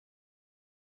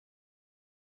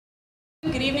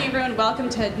Good evening, everyone. Welcome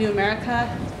to New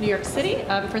America, New York City.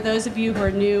 For those of you who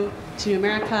are new to New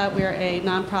America, we're a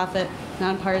nonprofit,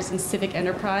 nonpartisan civic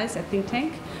enterprise, a think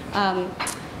tank.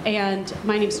 And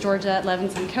my name's Georgia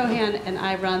Levinson-Cohan, and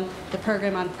I run the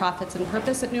program on profits and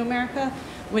purpose at New America,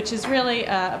 which is really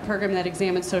a program that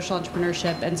examines social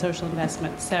entrepreneurship and social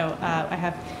investment. So I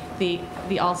have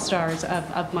the all-stars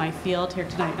of my field here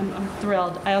tonight. I'm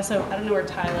thrilled. I don't know where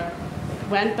Tyler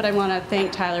went, but I want to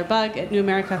thank Tyler Bugg at New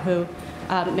America, who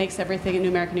makes everything in New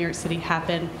America, New York City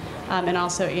happen, and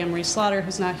also Anne Marie Slaughter,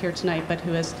 who's not here tonight, but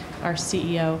who is our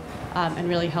CEO, and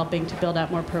really helping to build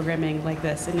out more programming like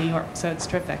this in New York. So it's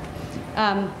terrific.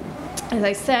 As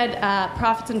I said,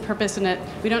 profits and purpose in it,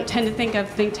 we don't tend to think of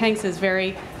think tanks as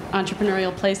very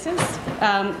entrepreneurial places,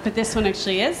 but this one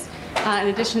actually is. In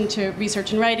addition to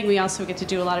research and writing, we also get to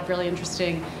do a lot of really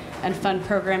interesting and fun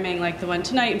programming like the one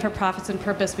tonight. And for profits and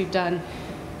purpose, we've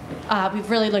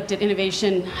really looked at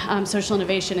innovation, social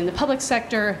innovation in the public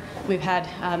sector. We've had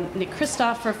Nick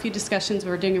Kristof for a few discussions.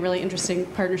 We're doing a really interesting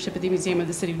partnership with the Museum of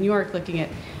the City of New York, looking at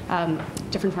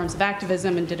different forms of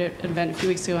activism, and did an event a few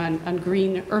weeks ago on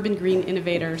urban green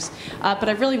innovators. But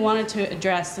I really wanted to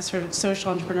address the sort of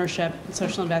social entrepreneurship and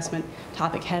social investment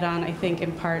topic head on, I think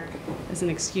in part as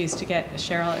an excuse to get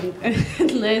Cheryl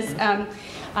and Liz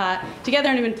together,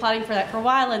 and we've been plotting for that for a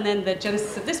while. And then the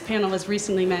genesis of this panel was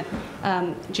recently met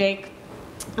Jake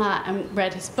and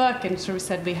read his book and sort of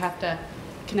said we have to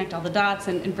connect all the dots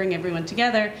and bring everyone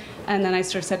together. And then I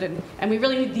sort of said, and we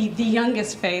really need the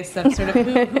youngest face of sort of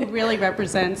who really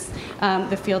represents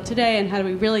the field today, and how do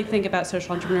we really think about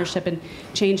social entrepreneurship and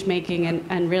change making,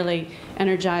 and really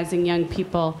energizing young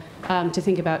people to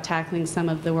think about tackling some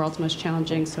of the world's most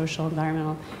challenging social,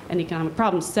 environmental, and economic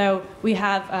problems. So we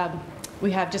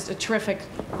have just a terrific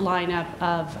lineup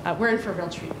of, we're in for a real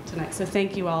treat tonight, so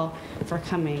thank you all for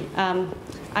coming.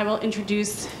 I will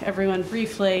introduce everyone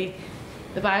briefly.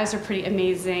 The bios are pretty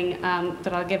amazing,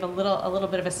 but I'll give a little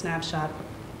bit of a snapshot.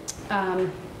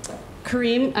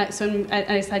 Karim, so I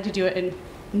decided to do it in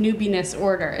newbiness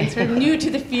order. It's sort of new to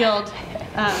the field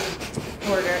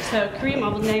order. So Karim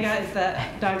Abuelnaga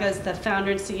is the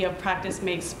founder and CEO of Practice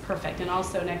Makes Perfect, and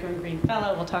also an Echoing Green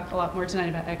Fellow. We'll talk a lot more tonight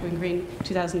about Echoing Green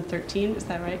 2013, is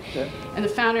that right? Yeah. And the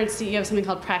founder and CEO of something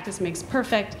called Practice Makes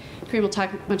Perfect. Karim will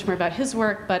talk much more about his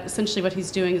work, but essentially what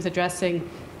he's doing is addressing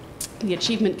the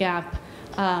achievement gap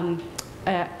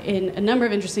in a number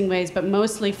of interesting ways, but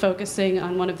mostly focusing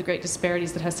on one of the great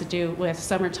disparities that has to do with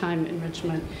summertime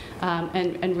enrichment,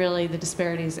 and really the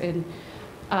disparities in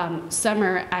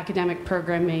summer academic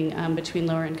programming between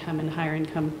lower income and higher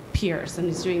income peers. And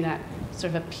he's doing that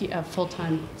sort of a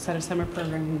full-time set of summer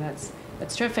programming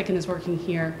that's terrific, and is working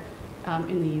here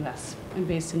in the US and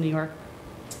based in New York.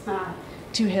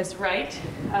 To his right,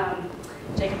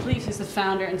 Jacob Lief is the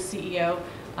founder and CEO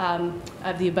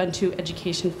of the Ubuntu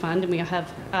Education Fund, and we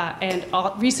have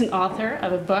recent author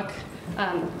of a book,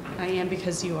 I Am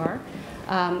Because You Are,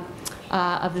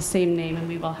 of the same name, and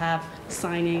we will have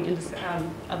signing we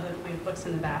have books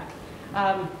in the back.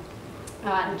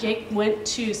 Jake went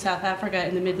to South Africa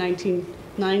in the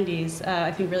mid-1990s,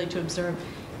 I think really to observe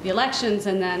the elections,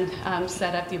 and then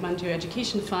set up the Ubuntu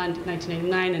Education Fund in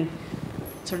 1989, and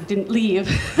sort of didn't leave.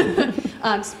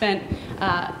 Spent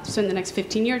the next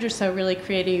 15 years or so really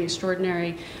creating an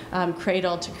extraordinary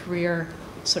cradle to career,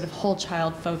 sort of whole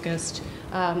child focused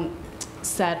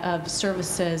set of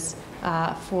services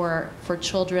for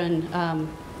children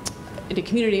in a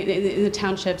community, in the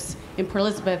townships in Port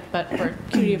Elizabeth, but for a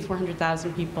community of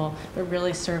 400,000 people. We're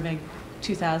really serving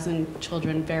 2,000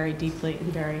 children very deeply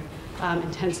and very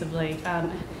intensively.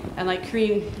 And like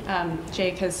Karim,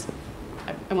 Jake has,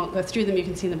 I won't go through them, you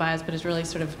can see in the bios, but has really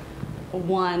sort of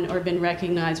won or been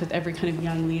recognized with every kind of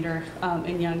young leader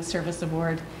and young service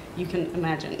award you can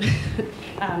imagine.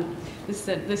 This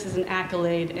is an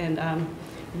accolade and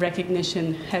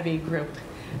recognition-heavy group.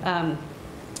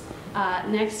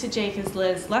 Next to Jake is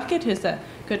Liz Luckett, who's a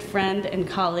good friend and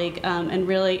colleague, and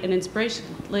really an inspiration.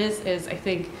 Liz is, I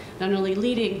think, not only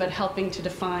leading, but helping to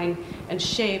define and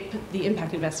shape the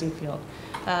impact investing field.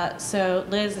 So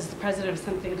Liz is the president of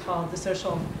something called the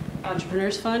Social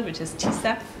Entrepreneurs Fund, which is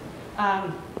TCEF.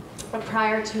 But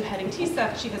prior to heading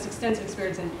TCEF, she has extensive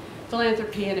experience in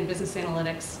philanthropy and in business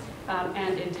analytics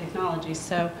and in technology.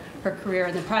 So her career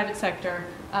in the private sector,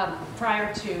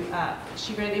 prior to,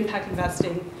 she ran impact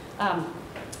investing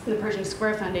in the Pershing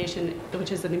Square Foundation,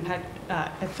 which is an impact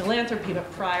philanthropy, but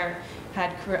prior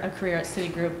had a career at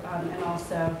Citigroup, and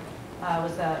also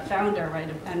was a founder, right,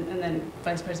 and then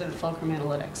vice president of Fulcrum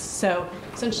Analytics. So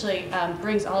essentially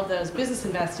brings all of those business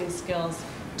investing skills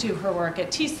to her work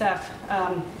at TCEF,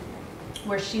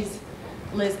 where she's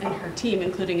Liz and her team,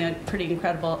 including a pretty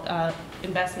incredible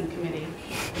investment committee,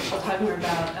 which we'll talk more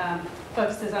about,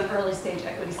 focuses on early stage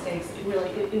equity stakes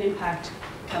in impact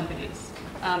companies,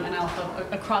 and also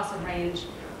across a range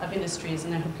of industries.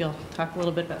 And I hope you'll talk a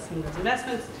little bit about some of those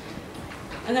investments.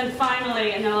 And then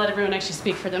finally, and then I'll let everyone actually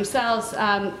speak for themselves,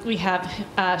 we have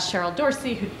Cheryl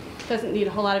Dorsey, who doesn't need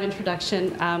a whole lot of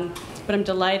introduction, but I'm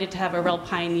delighted to have a real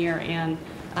pioneer and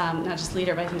not just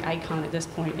leader, but I think icon at this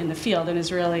point in the field, and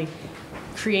has really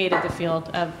created the field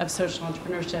of social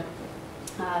entrepreneurship.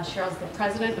 Cheryl's the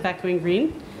president of Echoing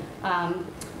Green,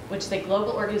 which is a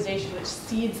global organization which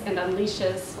seeds and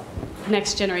unleashes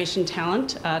next generation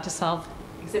talent to solve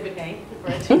Exhibit A,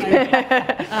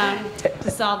 to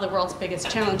solve the world's biggest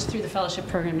challenge through the fellowship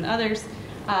program and others.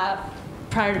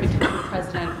 Prior to becoming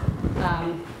president,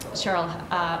 Cheryl,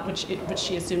 which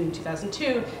she assumed in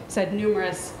 2002, said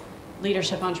numerous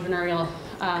leadership, entrepreneurial,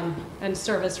 and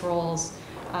service roles,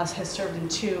 has served in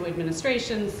 2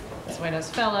 administrations, as White House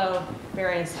Fellow,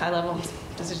 various high-level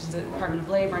positions at the Department of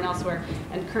Labor and elsewhere,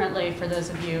 and currently, for those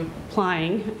of you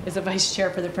applying, is a vice chair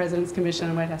for the President's Commission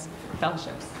on White House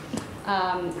Fellowships.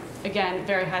 Again,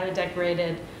 very highly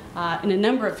decorated in a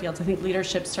number of fields. I think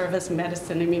leadership, service,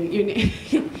 medicine. I mean, you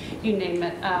name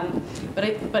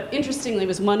it. But interestingly,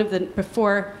 was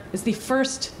the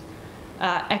first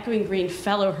Echoing Green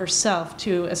fellow herself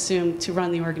to assume to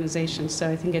run the organization. So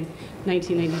I think in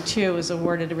 1992 was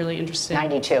awarded a really interesting.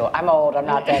 92. I'm old. I'm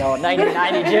not that old.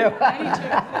 1992.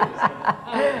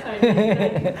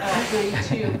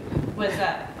 92 was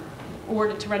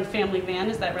awarded to run Family Van.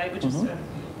 Is that right? Which is a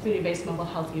community-based mobile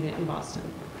health unit in Boston.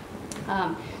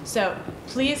 So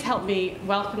please help me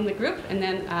welcome the group, and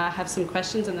then have some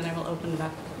questions, and then I will open it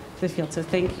up to the field. So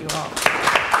thank you all.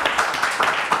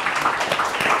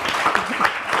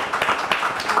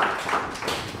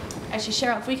 Actually,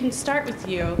 Cheryl, if we can start with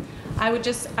you, I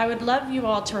would love you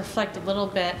all to reflect a little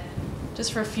bit,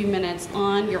 just for a few minutes,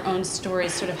 on your own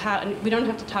stories, sort of how, and we don't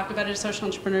have to talk about it as social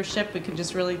entrepreneurship, we could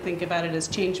just really think about it as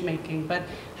change making, but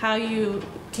how you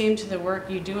came to the work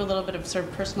you do, a little bit of sort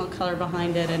of personal color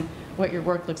behind it, and what your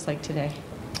work looks like today.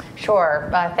 Sure.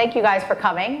 Thank you guys for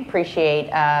coming. Appreciate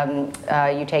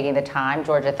you taking the time.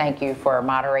 Georgia, thank you for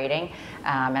moderating.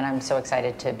 And I'm so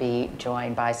excited to be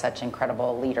joined by such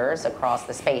incredible leaders across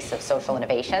the space of social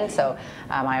innovation. So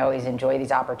I always enjoy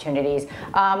these opportunities.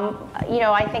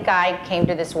 I think I came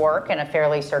to this work in a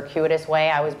fairly circuitous way.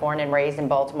 I was born and raised in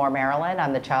Baltimore, Maryland.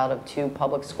 I'm the child of 2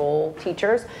 public school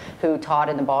teachers who taught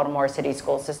in the Baltimore City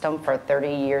school system for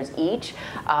 30 years each.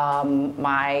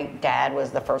 My dad was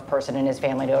the first person in his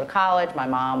family to go to college. My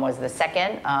mom was the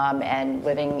second. And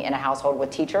living in a household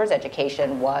with teachers,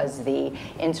 education was the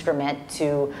instrument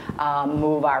to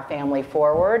move our family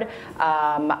forward.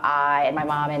 And my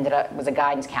mom was a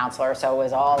guidance counselor, so it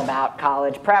was all about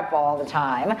college prep all the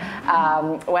time.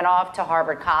 Went off to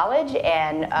Harvard College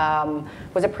and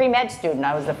was a pre-med student.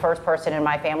 I was the first person in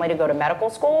my family to go to medical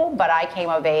school, but I came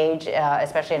of age,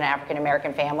 especially in an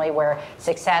African-American family, where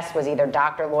success was either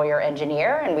doctor, lawyer,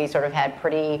 engineer, and we sort of had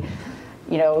pretty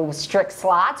strict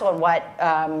slots on what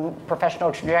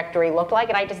professional trajectory looked like,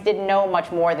 and I just didn't know much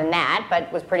more than that,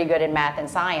 but was pretty good in math and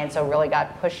science, so really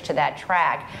got pushed to that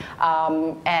track.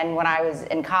 And when I was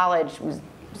in college, it was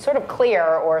sort of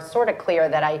clear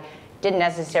that I didn't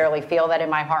necessarily feel that in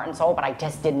my heart and soul, but I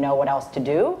just didn't know what else to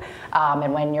do.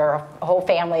 And when your whole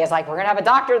family is like, we're gonna have a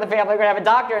doctor in the family, we're gonna have a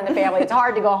doctor in the family, it's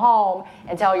hard to go home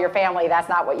and tell your family that's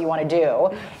not what you wanna do.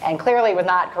 And clearly was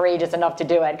not courageous enough to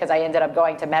do it, because I ended up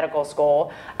going to medical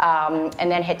school,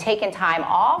 and then had taken time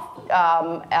off.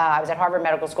 I was at Harvard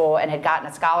Medical School and had gotten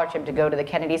a scholarship to go to the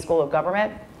Kennedy School of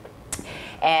Government.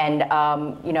 And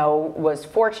was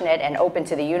fortunate and open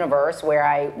to the universe, where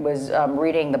I was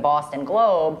reading the Boston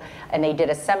Globe, and they did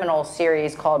a seminal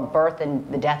series called Birth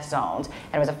and the Death Zones.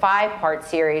 And it was a 5-part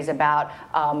series about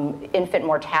infant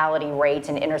mortality rates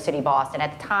in inner city Boston.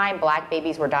 At the time, black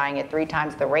babies were dying at 3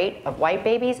 times the rate of white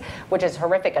babies, which is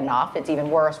horrific enough. It's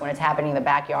even worse when it's happening in the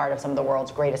backyard of some of the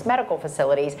world's greatest medical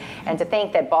facilities. And to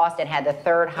think that Boston had the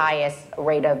 3rd highest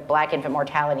rate of black infant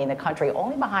mortality in the country,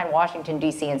 only behind Washington,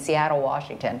 D.C. and Seattle,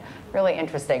 Washington. Really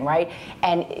interesting, right?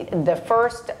 And the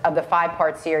first of the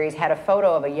 5-part series had a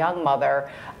photo of a young mother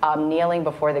kneeling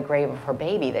before the grave of her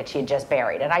baby that she had just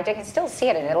buried. And I can still see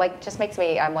it, and it just makes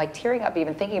me, I'm tearing up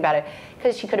even thinking about it,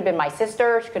 because she could have been my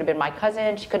sister, she could have been my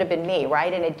cousin, she could have been me,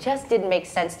 right? And it just didn't make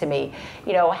sense to me,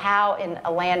 how in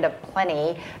a land of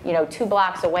plenty, 2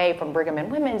 blocks away from Brigham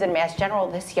and Women's and Mass General,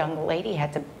 this young lady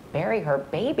had to bury her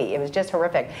baby. It was just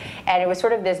horrific. And it was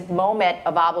sort of this moment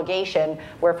of obligation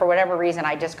where, for whatever reason,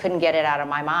 I just couldn't get it out of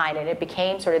my mind. And it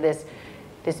became sort of this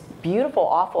this beautiful,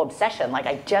 awful obsession. Like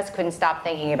I just couldn't stop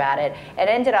thinking about it, and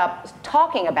ended up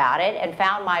talking about it and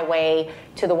found my way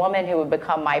to the woman who would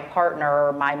become my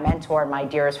partner, my mentor, my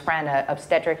dearest friend,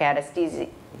 obstetric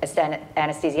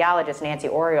anesthesiologist Nancy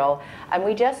Oriole, and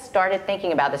we just started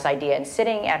thinking about this idea and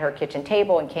sitting at her kitchen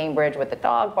table in Cambridge with the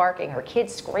dog barking, her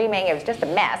kids screaming. It was just a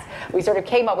mess. We sort of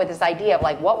came up with this idea of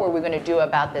like, what were we going to do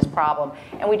about this problem?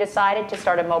 And we decided to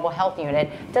start a mobile health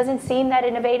unit. Doesn't seem that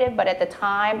innovative, but at the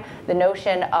time, the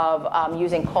notion of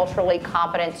using culturally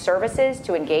competent services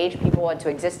to engage people into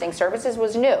existing services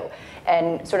was new,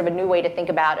 and sort of a new way to think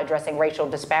about addressing racial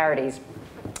disparities.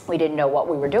 We didn't know what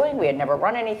we were doing. We had never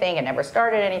run anything and never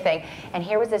started anything. And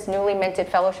here was this newly minted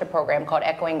fellowship program called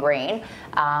Echoing Green.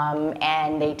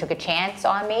 And they took a chance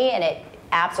on me, and it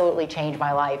absolutely changed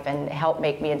my life and helped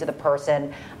make me into the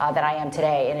person that I am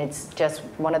today. And it's just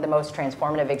one of the most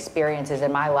transformative experiences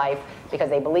in my life, because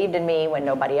they believed in me when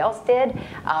nobody else did.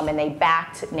 And they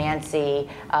backed Nancy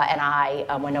and I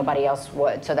when nobody else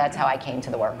would. So that's how I came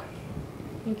to the work.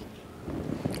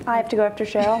 I have to go after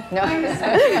Cheryl. No.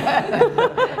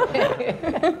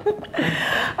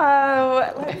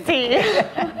 Let's see.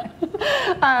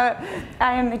 I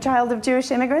am a child of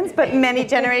Jewish immigrants, but many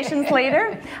generations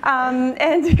later,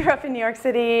 and grew up in New York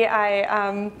City.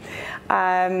 I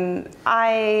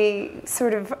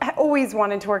sort of always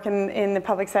wanted to work in the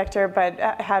public sector, but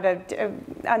had a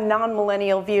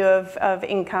non-millennial view of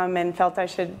income and felt I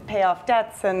should pay off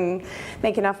debts and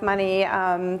make enough money.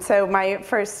 So my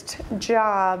first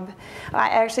job, I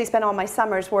actually spent all my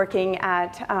summers working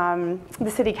at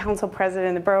the city council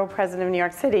president, the borough president of New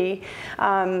York City,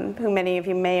 who many of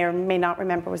you may or may not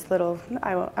remember was little,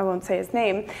 I won't say his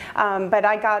name, but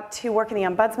I got to work in the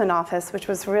ombudsman office, which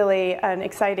was really an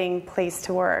exciting place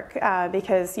to work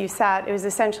because you sat, it was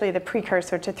essentially the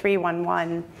precursor to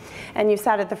 311, and you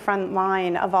sat at the front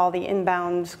line of all the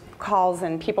inbound calls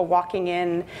and people walking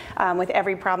in with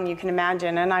every problem you can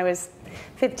imagine. And I was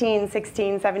 15,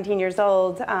 16, 17 years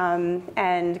old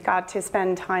and got to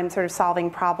spend time sort of solving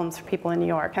problems for people in New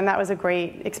York. And that was a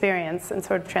great experience and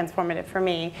sort of transformative for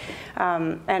me.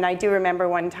 And I do remember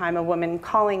one time a woman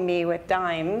calling me with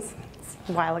dimes,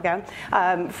 a while ago,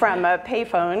 from a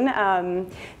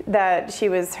payphone that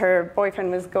her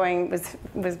boyfriend was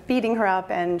beating her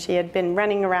up, and she had been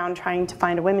running around trying to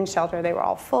find a women's shelter. They were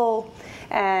all full,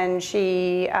 and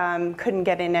she couldn't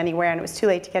get in anywhere, and it was too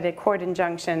late to get a court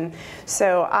injunction.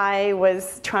 So I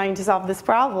was trying to solve this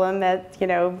problem at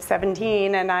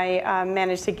 17, and I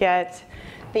managed to get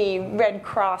the Red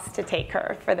Cross to take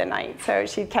her for the night. So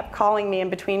she kept calling me in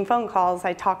between phone calls.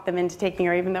 I talked them into taking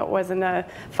her, even though it wasn't a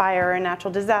fire or a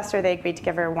natural disaster. They agreed to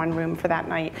give her one room for that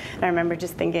night. And I remember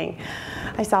just thinking,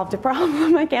 I solved a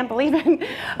problem. I can't believe it.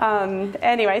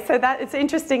 Anyway, so it's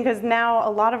interesting because now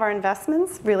a lot of our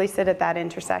investments really sit at that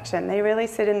intersection. They really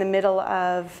sit in the middle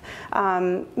of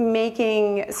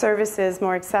making services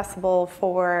more accessible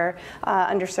for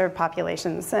underserved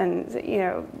populations. And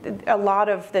a lot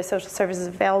of the social services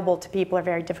available to people are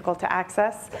very difficult to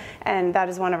access, and that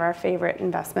is one of our favorite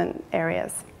investment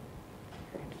areas.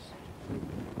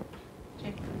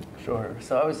 Sure.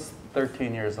 So I was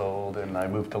 13 years old, and I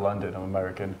moved to London. I'm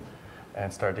American,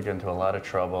 and started to get into a lot of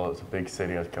trouble. It's a big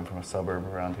city. I come from a suburb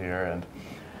around here, and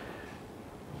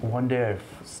one day I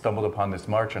stumbled upon this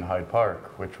march in Hyde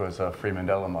Park, which was a Free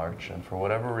Mandela March, and for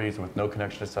whatever reason, with no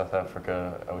connection to South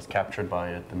Africa, I was captured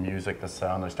by it, the music, the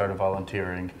sound. I started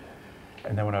volunteering.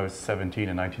 And then when I was 17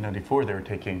 in 1994, they were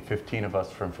taking 15 of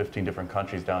us from 15 different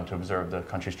countries down to observe the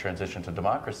country's transition to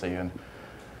democracy. And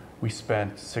we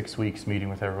spent 6 weeks meeting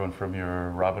with everyone from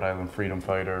your Robben Island freedom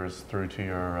fighters through to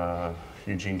your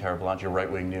Eugene Tarablanche, your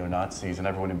right-wing neo-Nazis, and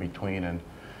everyone in between. And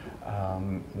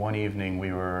one evening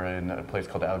we were in a place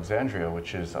called Alexandria,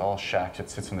 which is all shacks.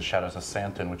 It sits in the shadows of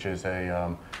Sandton, which is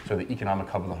a sort of the economic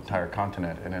hub of the entire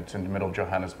continent. And it's in the middle of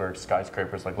Johannesburg,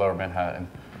 skyscrapers like Lower Manhattan.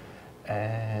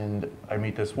 And I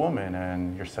meet this woman,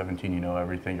 and you're 17, you know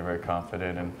everything, you're very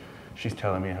confident, and she's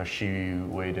telling me how she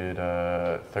waited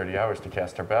 30 hours to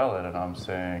cast her ballot, and I'm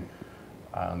saying,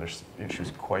 she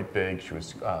was quite big, she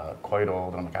was quite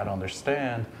old, and I'm like, I don't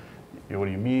understand. What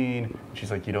do you mean? And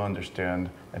she's like, you don't understand.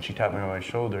 And she tapped me on my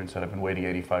shoulder and said, I've been waiting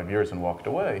 85 years, and walked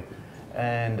away.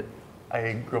 And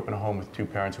I grew up in a home with two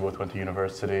parents who both went to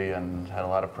university and had a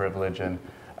lot of privilege, and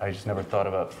I just never thought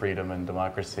about freedom and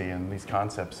democracy and these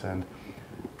concepts. And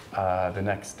the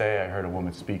next day I heard a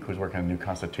woman speak who was working on a new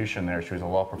constitution there. She was a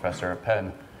law professor at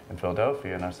Penn in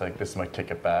Philadelphia, and I was like, this is my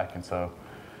ticket back. And so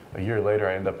a year later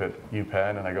I end up at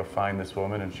UPenn, and I go find this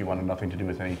woman, and she wanted nothing to do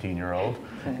with an 18-year-old.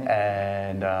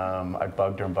 And I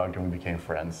bugged her, and we became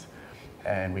friends.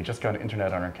 And we just got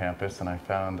internet on our campus, and I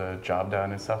found a job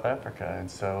down in South Africa. And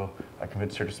so I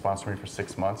convinced her to sponsor me for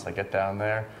 6 months. I get down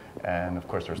there, and of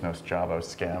course there was no job. I was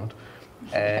scammed.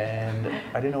 And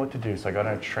I didn't know what to do, so I got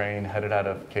on a train, headed out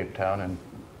of Cape Town, and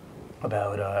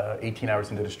about 18 hours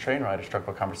into this train ride, I struck up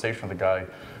a conversation with a guy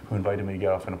who invited me to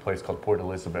get off in a place called Port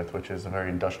Elizabeth, which is a very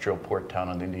industrial port town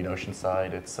on the Indian Ocean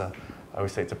side. It's I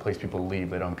always say it's a place people leave,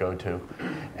 they don't go to.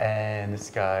 And this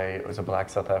guy was a black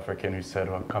South African who said,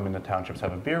 well, come in the townships,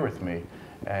 have a beer with me.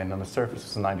 And on the surface,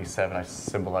 this was 97, I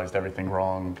symbolized everything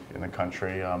wrong in the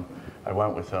country. I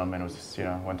went with him, and it was just,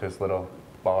 went to this little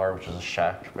bar, which was a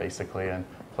shack, basically, and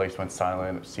the place went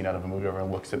silent. It was seen out of a movie,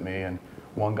 everyone looks at me, and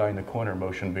one guy in the corner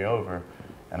motioned me over.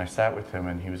 And I sat with him,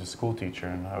 and he was a school teacher,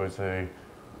 and I was a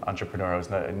entrepreneur. I was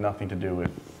nothing to do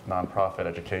with nonprofit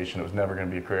education. It was never going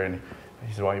to be a career. And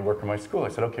he said, why don't you work in my school? I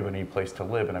said, okay, but I need a place to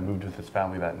live. And I moved with his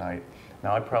family that night.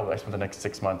 Now, I spent the next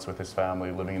 6 months with his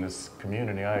family living in this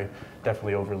community. I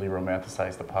definitely overly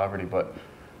romanticized the poverty, but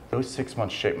those 6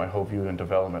 months shaped my whole view and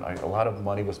development. A lot of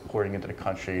money was pouring into the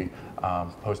country,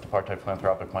 post-apartheid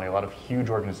philanthropic money, a lot of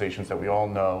huge organizations that we all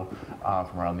know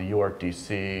from around New York,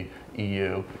 DC,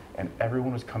 EU, and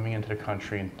everyone was coming into the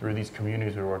country and through these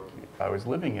communities I was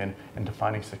living in and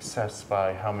defining success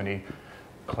by how many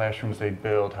classrooms they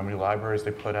built, how many libraries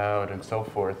they put out, and so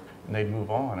forth, and they'd move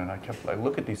on. And I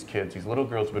look at these kids, these little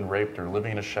girls who've been raped or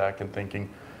living in a shack and thinking,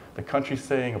 the country's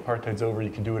saying apartheid's over, you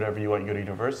can do whatever you want, you go to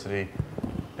university.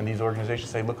 And these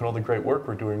organizations say, look at all the great work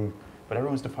we're doing, but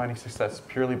everyone's defining success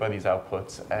purely by these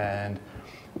outputs. And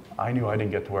I knew I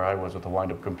didn't get to where I was with a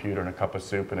wind-up computer and a cup of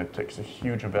soup, and it takes a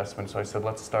huge investment. So I said,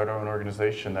 let's start our own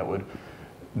organization that would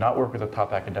not work with the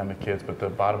top academic kids, but the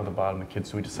bottom of the bottom, the kids.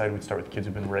 So we decided we'd start with kids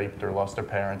who've been raped or lost their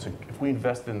parents. And if we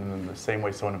invested in them in the same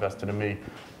way someone invested in me,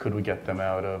 could we get them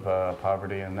out of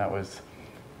poverty? And that was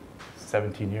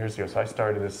 17 years ago. So I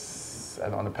started this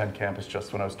on the Penn campus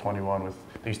just when I was 21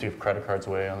 they used to give credit cards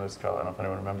away on this college. I don't know if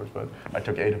anyone remembers, but I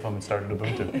took 8 of them and started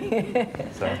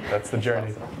Ubuntu. So that's the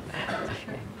journey.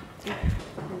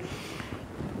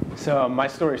 So my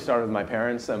story started with my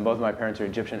parents, and both of my parents are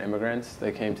Egyptian immigrants.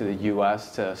 They came to the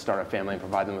U.S. to start a family and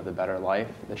provide them with a better life,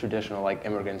 the traditional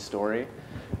immigrant story.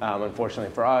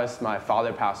 Unfortunately for us, my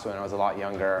father passed away when I was a lot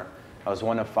younger. I was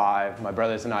one of 5. My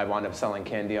brothers and I wound up selling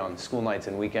candy on school nights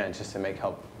and weekends just to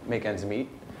help make ends meet.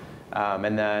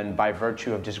 And then by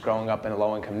virtue of just growing up in a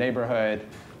low-income neighborhood,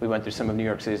 we went through some of New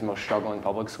York City's most struggling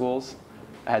public schools.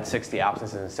 I had 60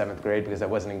 absences in 7th grade because I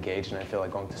wasn't engaged and I didn't feel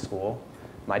like going to school.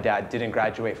 My dad didn't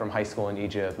graduate from high school in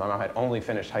Egypt. My mom had only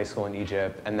finished high school in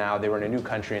Egypt, and now they were in a new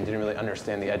country and didn't really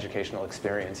understand the educational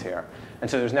experience here. And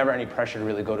so there's never any pressure to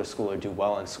really go to school or do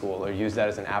well in school or use that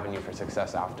as an avenue for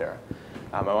success after.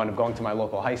 I wound up going to my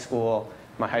local high school.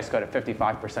 My high school had a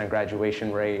 55%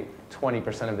 graduation rate.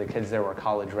 20% of the kids there were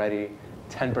college ready.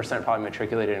 10% probably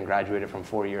matriculated and graduated from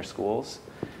 4-year schools.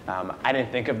 I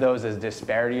didn't think of those as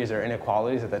disparities or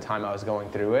inequalities at the time I was going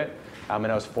through it. And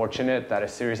I was fortunate that a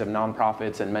series of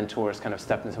nonprofits and mentors kind of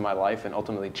stepped into my life and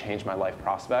ultimately changed my life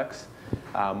prospects.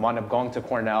 Wound up going to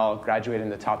Cornell, graduated in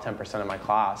the top 10% of my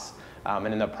class. And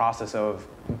in the process of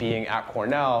being at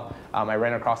Cornell, I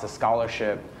ran across a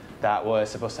scholarship that was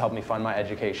supposed to help me fund my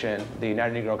education. The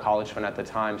United Negro College Fund at the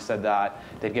time said that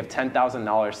they'd give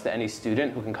 $10,000 to any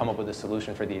student who can come up with a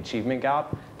solution for the achievement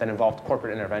gap that involved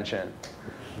corporate intervention.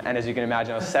 And as you can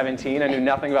imagine, I was 17. I knew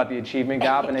nothing about the achievement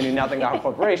gap, and I knew nothing about how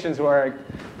corporations work,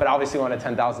 but obviously wanted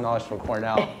 $10,000 from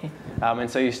Cornell. And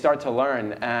so you start to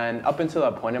learn. And up until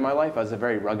that point in my life, I was a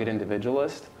very rugged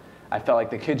individualist. I felt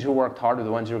like the kids who worked hard are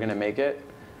the ones who are going to make it,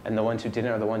 and the ones who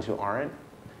didn't are the ones who aren't.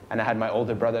 And I had my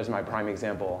older brother as my prime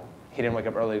example. He didn't wake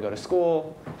up early to go to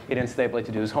school. He didn't stay up late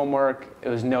to do his homework. It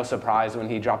was no surprise when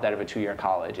he dropped out of a 2-year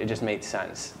college. It just made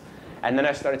sense. And then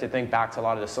I started to think back to a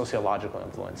lot of the sociological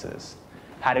influences.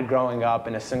 Had it growing up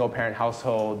in a single-parent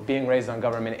household, being raised on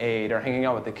government aid, or hanging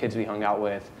out with the kids we hung out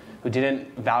with who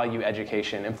didn't value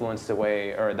education, influenced the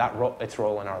way, or its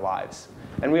role in our lives.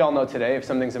 And we all know today, if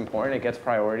something's important, it gets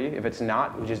priority. If it's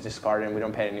not, we just discard it and we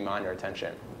don't pay any mind or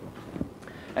attention.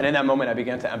 And in that moment, I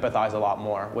began to empathize a lot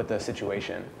more with the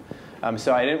situation.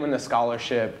 So I didn't win the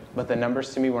scholarship, but the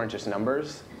numbers to me weren't just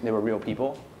numbers. They were real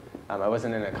people. I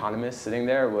wasn't an economist sitting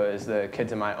there. It was the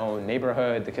kids in my own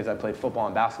neighborhood, the kids I played football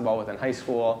and basketball with in high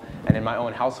school, and in my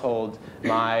own household,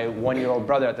 my 1-year-old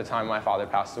brother at the time my father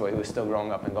passed away, who was still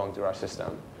growing up and going through our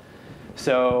system.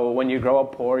 So when you grow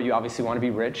up poor, you obviously want to be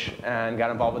rich, and got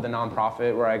involved with a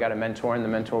nonprofit where I got a mentor, and the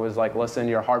mentor was like, listen,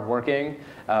 you're hardworking.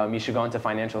 You should go into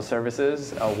financial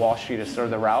services. Wall Street is sort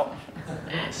of the route.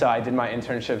 So I did my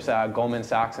internships at Goldman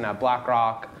Sachs and at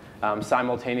BlackRock.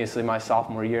 Simultaneously, my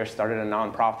sophomore year, started a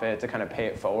nonprofit to kind of pay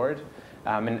it forward.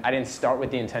 And I didn't start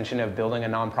with the intention of building a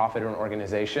nonprofit or an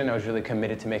organization. I was really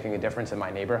committed to making a difference in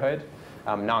my neighborhood.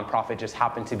 Nonprofit just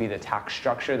happened to be the tax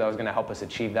structure that was going to help us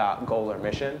achieve that goal or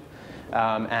mission.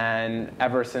 And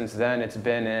ever since then, it's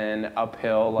been an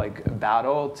uphill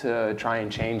battle to try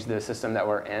and change the system that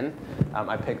we're in.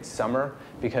 I picked summer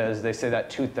because they say that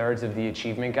 2/3 of the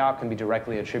achievement gap can be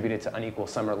directly attributed to unequal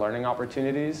summer learning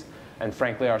opportunities. And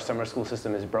frankly, our summer school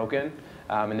system is broken.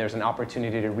 And there's an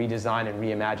opportunity to redesign and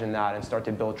reimagine that and start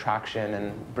to build traction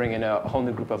and bring in a whole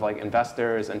new group of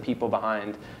investors and people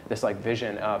behind this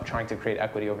vision of trying to create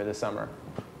equity over the summer.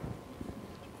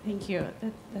 Thank you.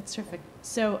 That's terrific.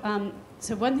 So,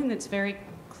 so one thing that's very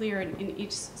clear in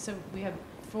each, so we have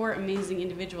 4 amazing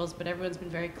individuals, but everyone's been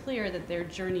very clear that their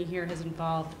journey here has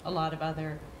involved a lot of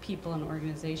other people and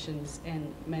organizations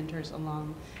and mentors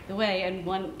along the way. And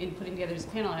in putting together this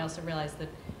panel, I also realized that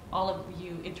all of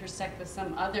you intersect with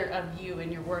some other of you in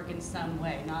your work in some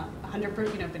way, not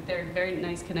 100%, but they're very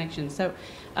nice connections. So,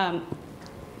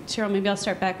 Cheryl, maybe I'll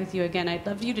start back with you again. I'd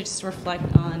love you to just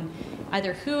reflect on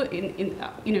either who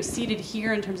seated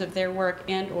here in terms of their work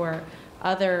and/or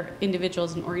other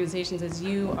individuals and organizations as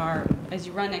you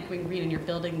run Echoing Green and you're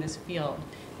building this field.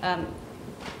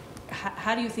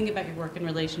 How do you think about your work in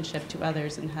relationship to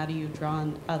others, and how do you draw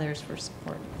on others for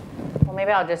support? Well,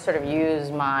 maybe I'll just sort of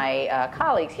use my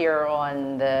colleagues here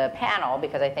on the panel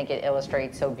because I think it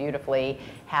illustrates so beautifully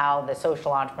how the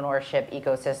social entrepreneurship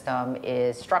ecosystem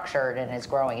is structured and is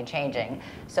growing and changing.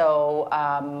 So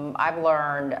I've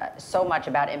learned so much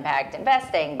about impact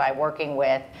investing by working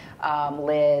with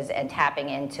Liz and tapping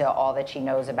into all that she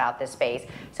knows about this space.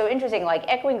 So interesting,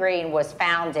 Echoing Green was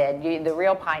founded, the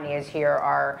real pioneers here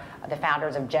are the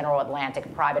founders of General Atlantic, a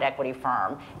private equity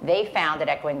firm. They founded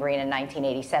Echoing Green in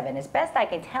 1987. As best I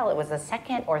can tell, it was the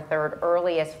 2nd or 3rd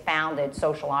earliest founded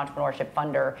social entrepreneurship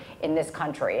funder in this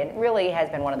country, and it really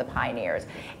has been one of the pioneers.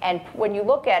 And when you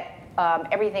look at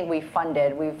everything we've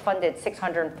funded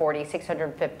 640,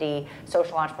 650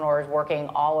 social entrepreneurs working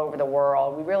all over the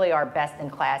world. We really are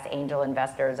best-in-class angel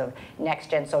investors of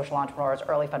next-gen social entrepreneurs,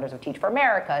 early funders of Teach for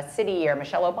America, City Year,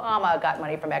 Michelle Obama got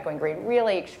money from Echoing Green,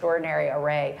 really extraordinary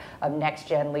array of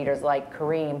next-gen leaders like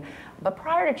Karim. But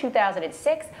prior to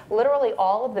 2006, literally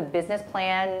all of the business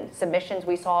plan submissions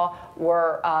we saw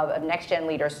were of next-gen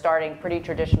leaders starting pretty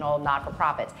traditional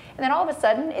not-for-profits. And then all of a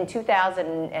sudden, in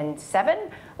 2007,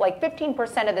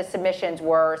 15% of the submissions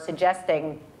were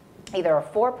suggesting either a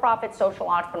for-profit social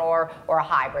entrepreneur or a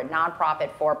hybrid, nonprofit,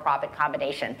 for-profit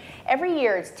combination. Every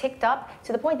year it's ticked up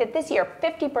to the point that this year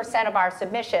 50% of our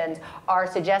submissions are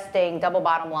suggesting double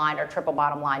bottom line or triple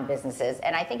bottom line businesses.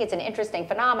 And I think it's an interesting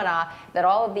phenomena that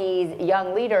all of these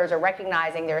young leaders are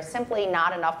recognizing there is simply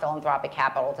not enough philanthropic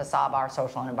capital to solve our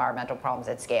social and environmental problems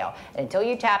at scale. And until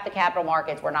you tap the capital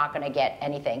markets, we're not going to get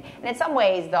anything. And in some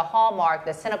ways, the hallmark,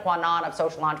 the sine qua non of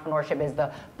social entrepreneurship is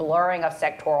the blurring of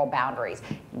sectoral boundaries.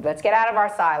 Let's get out of our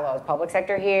silos. Public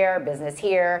sector here, business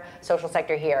here, social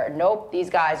sector here. Nope, these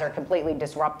guys are completely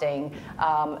disrupting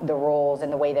the rules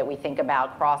and the way that we think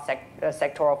about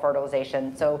cross-sectoral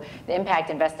fertilization. So the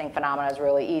impact investing phenomena is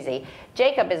really easy.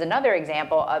 Jacob is another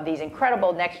example of these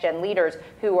incredible next-gen leaders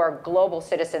who are global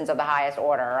citizens of the highest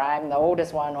order. I'm the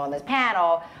oldest one on this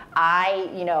panel. I,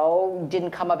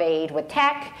 didn't come of age with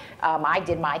tech. I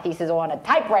did my thesis on a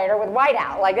typewriter with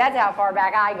whiteout. That's how far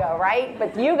back I go, right?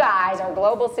 But you guys are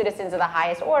global citizens of the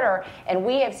highest order, and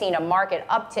we have seen a market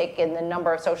uptick in the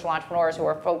number of social entrepreneurs who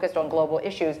are focused on global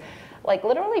issues.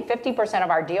 Literally 50% of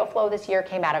our deal flow this year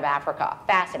came out of Africa.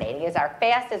 Fascinating. It's our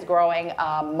fastest growing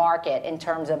market in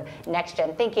terms of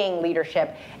next-gen thinking,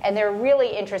 leadership, and they're a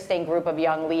really interesting group of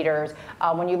young leaders.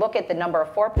 When you look at the number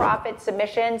of for-profit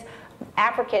submissions,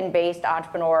 African-based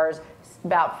entrepreneurs,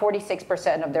 about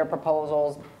 46% of their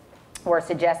proposals were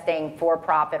suggesting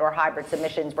for-profit or hybrid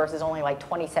submissions versus only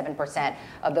 27%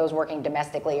 of those working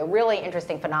domestically. A really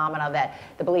interesting phenomena that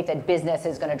the belief that business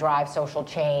is going to drive social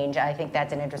change. I think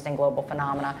that's an interesting global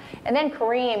phenomena. And then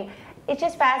Karim, it's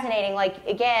just fascinating.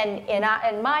 Again,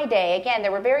 in my day, again,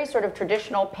 there were very sort of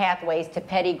traditional pathways to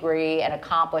pedigree and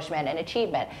accomplishment and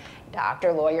achievement.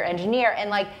 Doctor, lawyer, engineer, and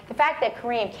the fact that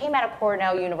Karim came out of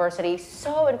Cornell University,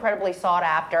 so incredibly sought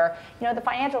after. The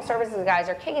financial services guys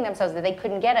are kicking themselves that they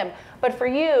couldn't get him. But for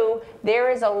you,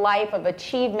 there is a life of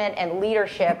achievement and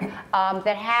leadership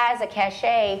that has a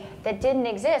cachet that didn't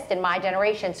exist in my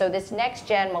generation. So this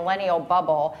next-gen millennial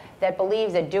bubble that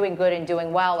believes that doing good and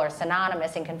doing well are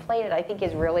synonymous and conflated, I think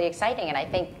is really exciting. And I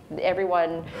think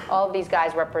all of these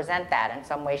guys represent that in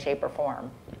some way, shape, or form.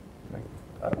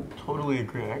 I totally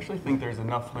agree. I actually think there's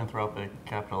enough philanthropic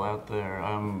capital out there.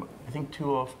 I think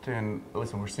too often,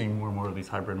 listen, we're seeing more and more of these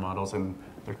hybrid models, and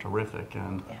they're terrific,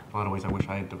 and in a lot of ways I wish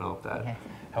I had developed that. Yeah.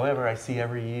 However, I see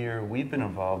every year we've been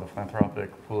involved, the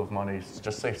philanthropic pool of money,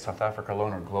 just say South Africa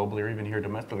alone or globally or even here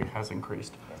domestically, has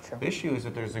increased. The issue is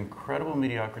that there's incredible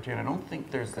mediocrity, and I don't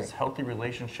think there's this healthy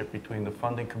relationship between the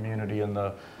funding community and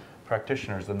the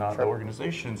practitioners, the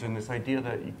organizations, and this idea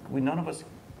that none of us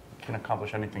can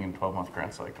accomplish anything in a 12-month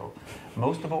grant cycle.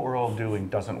 Most of what we're all doing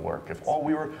doesn't work. If all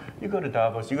you go to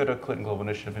Davos, you go to Clinton Global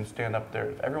Initiative and stand up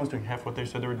there, if everyone's doing half what they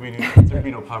said there would be, there'd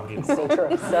be no poverty in the world. So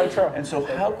true, so true. And so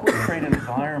how can we create an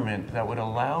environment that would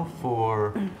allow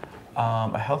for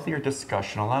a healthier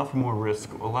discussion, allow for more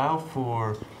risk, allow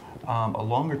for a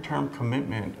longer-term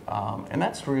commitment? And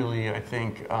that's really, I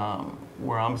think,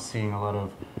 where I'm seeing a lot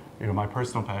of my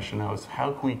personal passion now is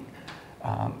how can we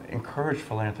encourage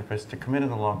philanthropists to commit in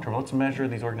the long term. Let's measure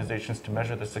these organizations to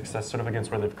measure the success sort of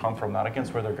against where they've come from, not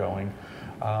against where they're going.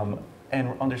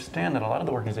 And understand that a lot of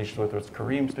the organizations, whether it's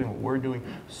Karim's doing, what we're doing,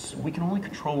 we can only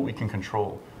control what we can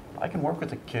control. I can work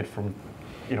with a kid from,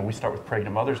 we start with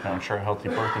pregnant mothers now, ensure a healthy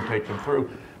birth and take them through.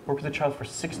 Work with a child for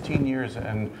 16 years,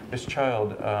 and this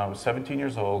child was 17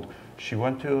 years old. She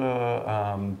went to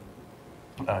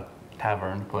a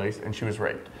tavern place, and she was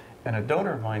raped. And a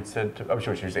donor of mine said, I'm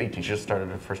sure she was 18, she just started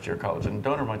her first year of college, and a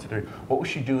donor of mine said to me, what was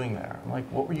she doing there? I'm like,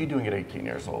 what were you doing at 18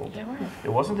 years old? Yeah, right.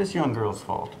 It wasn't this young girl's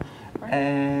fault. Right.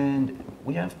 And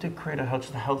we have to create a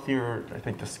healthier, I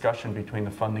think, discussion between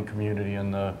the funding community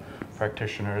and the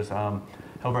practitioners.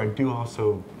 However, I do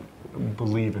also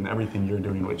believe in everything you're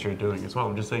doing, what you're doing as well.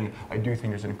 I'm just saying, I do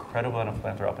think there's an incredible amount of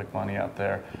philanthropic money out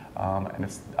there,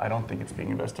 and I don't think it's being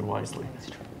invested wisely. That's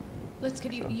true.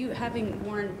 You having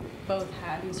worn both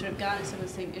hats, you sort of got into some of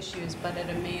the same issues, but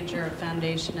at a major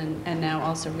foundation and now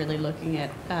also really looking at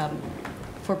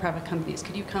for-profit companies.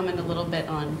 Could you comment a little bit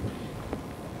on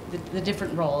the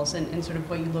different roles and sort of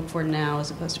what you look for now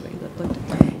as opposed to what you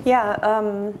looked at?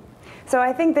 Yeah, so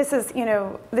I think this is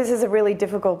a really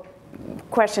difficult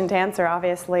question to answer,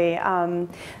 obviously.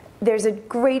 There's a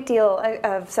great deal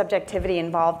of subjectivity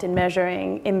involved in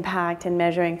measuring impact and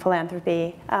measuring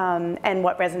philanthropy and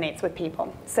what resonates with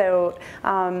people. So,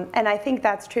 and I think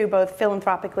that's true both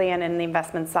philanthropically and in the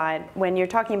investment side. When you're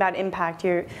talking about impact,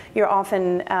 you're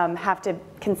often have to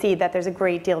concede that there's a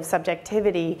great deal of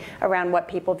subjectivity around what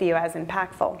people view as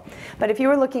impactful. But if you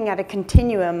were looking at a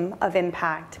continuum of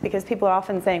impact, because people are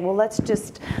often saying, well, let's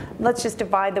just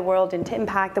divide the world into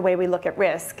impact the way we look at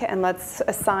risk, and let's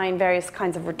assign various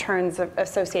kinds of returns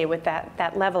associated with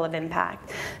that level of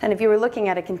impact. And if you were looking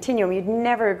at a continuum, you'd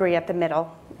never agree at the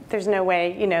middle. There's no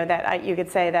way, that you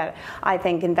could say that I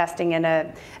think investing in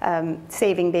a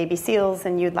saving baby seals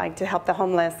and you'd like to help the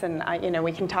homeless, and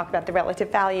we can talk about the relative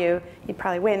value. You'd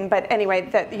probably win, but anyway,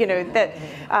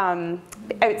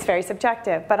 it's very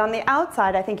subjective. But on the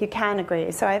outside, I think you can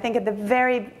agree. So I think at the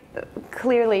very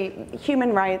clearly,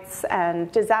 human rights and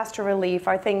disaster relief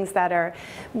are things that are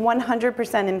 100%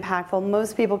 impactful.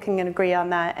 Most people can agree on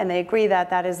that, and they agree that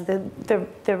that is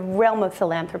the realm of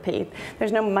philanthropy.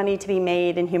 There's no money to be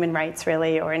made in human rights,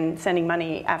 really, or in sending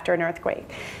money after an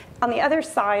earthquake. On the other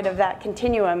side of that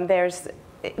continuum, there's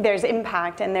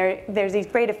impact, and there's these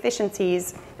great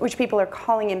efficiencies, which people are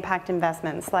calling impact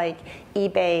investments, like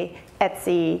eBay,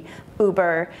 Etsy,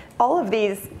 Uber. All of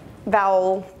these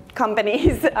vowel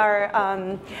companies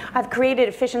have created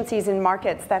efficiencies in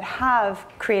markets that have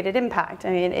created impact. I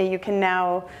mean, you can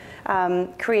now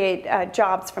create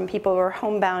jobs from people who are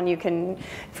homebound. You can,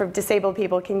 for disabled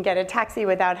people, can get a taxi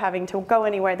without having to go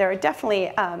anywhere. There are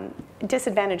definitely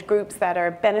disadvantaged groups that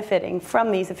are benefiting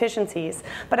from these efficiencies.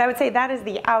 But I would say that is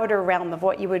the outer realm of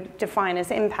what you would define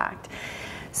as impact.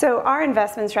 So our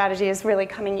investment strategy is really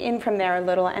coming in from there a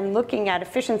little and looking at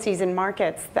efficiencies in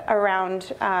markets that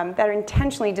are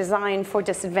intentionally designed for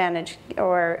disadvantaged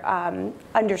or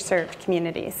underserved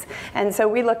communities. And so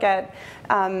we look at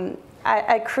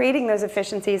creating those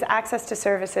efficiencies, access to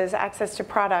services, access to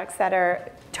products that are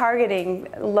targeting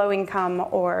low income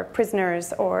or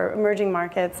prisoners or emerging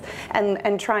markets,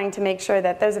 and trying to make sure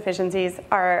that those efficiencies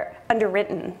are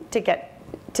underwritten to get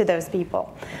to those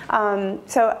people.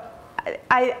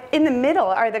 In the middle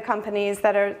are the companies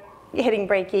that are hitting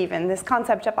break even. This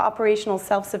concept of operational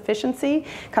self-sufficiency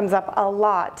comes up a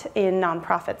lot in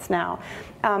nonprofits now.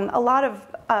 A lot of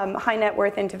high net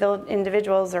worth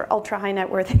individuals or ultra high net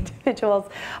worth individuals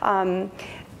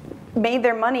made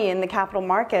their money in the capital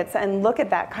markets and look at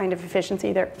that kind of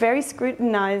efficiency. They're very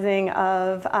scrutinizing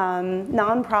of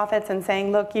nonprofits and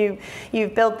saying, look,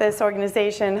 you've built this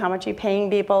organization, how much are you paying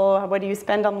people, what do you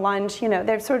spend on lunch? You know,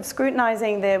 they're sort of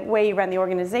scrutinizing the way you run the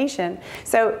organization.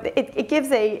 So it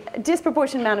gives a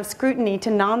disproportionate amount of scrutiny to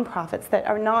nonprofits that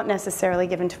are not necessarily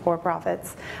given to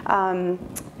for-profits.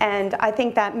 And I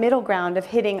think that middle ground of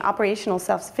hitting operational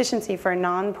self-sufficiency for a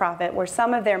nonprofit where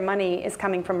some of their money is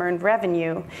coming from earned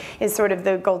revenue is sort of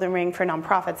the golden ring for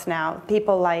nonprofits now.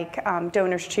 People like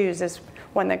Donors Choose is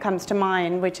one that comes to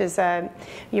mind, which is,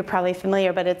 you're probably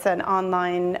familiar, but it's an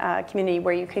online community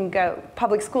where you can go,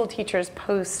 public school teachers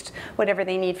post whatever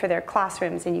they need for their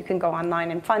classrooms and you can go online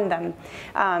and fund them.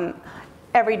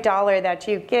 Every dollar that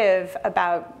you give,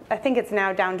 about, I think it's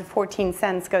now down to 14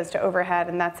 cents goes to overhead,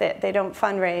 and that's it. They don't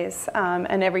fundraise,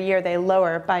 and every year they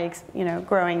lower by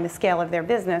growing the scale of their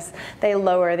business. They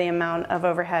lower the amount of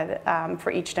overhead for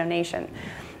each donation.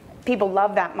 People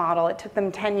love that model. It took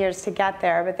them 10 years to get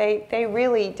there, but they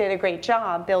really did a great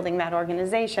job building that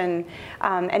organization,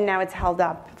 and now it's held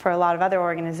up for a lot of other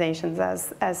organizations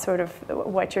as sort of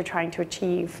what you're trying to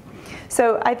achieve.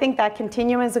 So I think that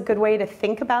continuum is a good way to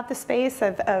think about the space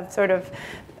of sort of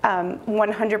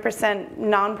 100%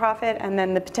 nonprofit, and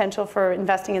then the potential for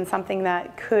investing in something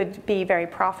that could be very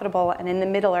profitable. And in the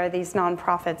middle are these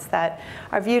nonprofits that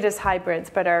are viewed as hybrids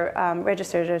but are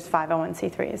registered as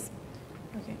 501c3s.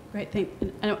 Okay, great. Thank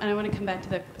you. And I want to come back to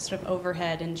the sort of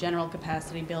overhead and general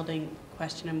capacity building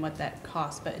question and what that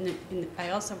costs. But I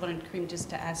also wanted, Karim, just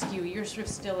to ask you, you're sort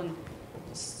of still in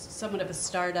somewhat of a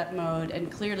startup mode,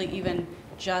 and clearly even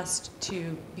just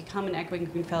to become an Equity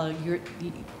Green Fellow,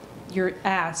 you're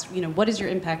asked, what is your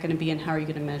impact going to be and how are you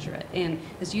going to measure it? And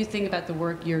as you think about the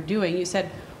work you're doing, you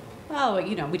said, well,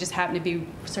 we just happen to be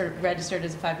sort of registered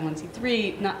as a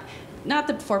 501c3, not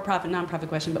the for-profit, nonprofit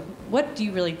question, but what do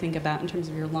you really think about in terms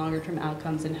of your longer-term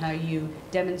outcomes and how you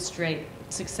demonstrate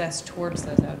success towards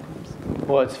those outcomes?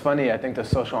 Well, it's funny. I think the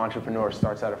social entrepreneur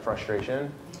starts out of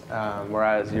frustration,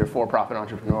 whereas your for-profit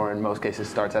entrepreneur in most cases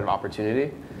starts out of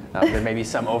opportunity. There may be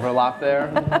some overlap there.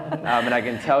 And I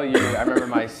can tell you, I remember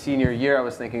my senior year, I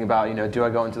was thinking about, do I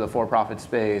go into the for-profit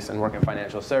space and work in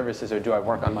financial services, or do I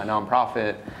work on my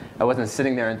nonprofit? I wasn't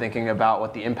sitting there and thinking about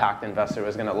what the impact investor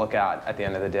was going to look at the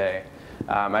end of the day.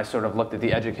 I sort of looked at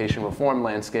the education reform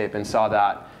landscape and saw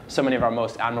that so many of our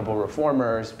most admirable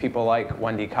reformers, people like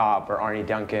Wendy Kopp or Arne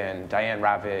Duncan, Diane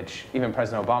Ravitch, even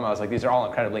President Obama, I was like, these are all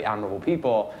incredibly admirable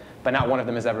people, but not one of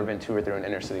them has ever been to or through an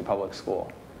inner city public school.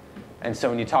 And so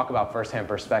when you talk about firsthand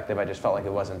perspective, I just felt like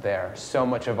it wasn't there. So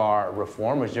much of our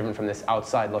reform was driven from this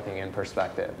outside looking in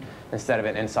perspective instead of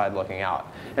an inside looking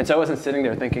out. And so I wasn't sitting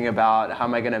there thinking about how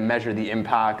am I going to measure the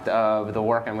impact of the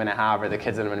work I'm going to have or the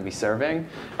kids that I'm going to be serving.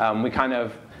 We kind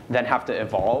of then have to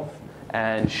evolve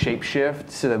and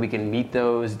shapeshift so that we can meet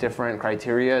those different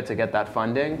criteria to get that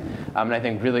funding. And I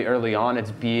think really early on it's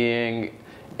being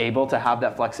able to have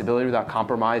that flexibility without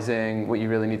compromising what you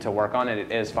really need to work on, and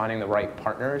it is finding the right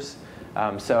partners.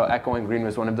 So Echoing Green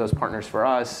was one of those partners for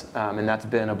us, and that's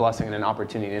been a blessing and an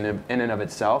opportunity in and of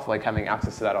itself, like having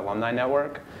access to that alumni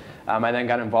network. I then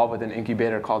got involved with an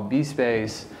incubator called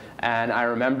B-Space, and I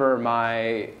remember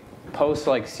my post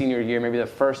senior year, maybe the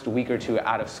first week or two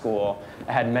out of school,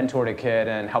 I had mentored a kid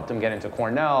and helped him get into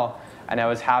Cornell, and I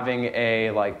was having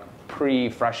a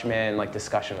pre-freshman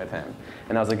discussion with him.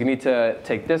 And I was like, you need to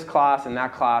take this class and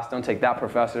that class, don't take that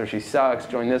professor, she sucks,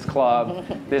 join this club,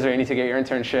 this is where you need to get your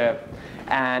internship.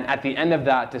 And at the end of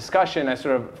that discussion, I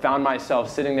sort of found myself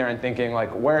sitting there and thinking,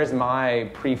 where's my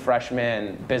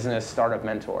pre-freshman business startup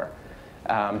mentor?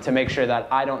 To make sure that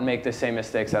I don't make the same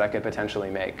mistakes that I could potentially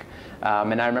make.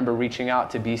 And I remember reaching out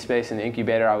to B-Space and the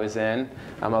incubator I was in.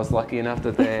 I was lucky enough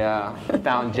that they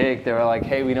found Jake. They were like,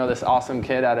 hey, we know this awesome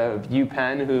kid out of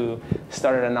UPenn who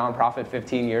started a nonprofit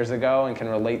 15 years ago and can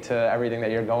relate to everything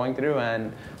that you're going through,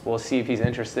 and we'll see if he's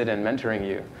interested in mentoring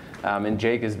you. And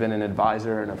Jake has been an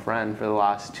advisor and a friend for the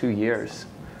last 2 years.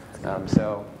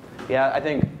 So yeah, I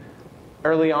think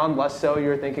early on, less so,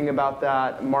 you're thinking about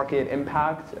that market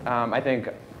impact. I think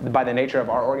by the nature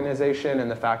of our organization and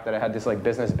the fact that I had this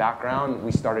business background,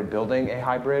 we started building a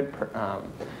hybrid.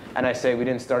 And I say we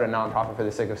didn't start a nonprofit for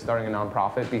the sake of starting a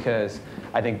nonprofit, because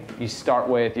I think you start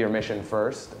with your mission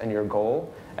first and your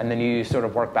goal, and then you sort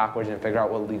of work backwards and figure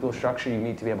out what legal structure you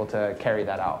need to be able to carry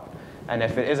that out. And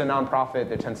if it is a nonprofit,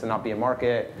 there tends to not be a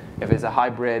market. If it's a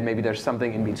hybrid, maybe there's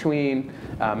something in between.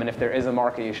 And if there is a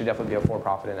market, you should definitely be a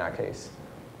for-profit in that case.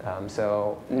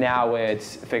 So now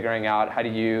it's figuring out how do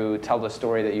you tell the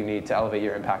story that you need to elevate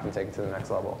your impact and take it to the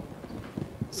next level.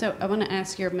 So I want to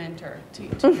ask your mentor to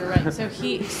your right.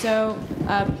 So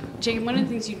Jacob, one of the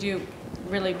things you do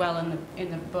really well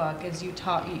in the book is you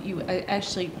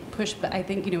actually push, I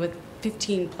think, with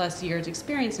 15 plus years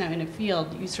experience now in a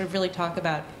field, you sort of really talk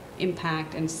about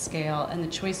impact and scale and the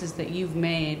choices that you've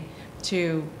made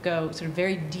to go sort of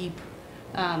very deep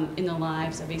in the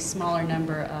lives of a smaller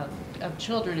number of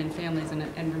children and families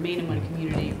and remain in one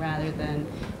community rather than,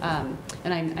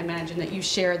 and I imagine that you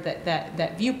shared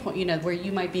that viewpoint, where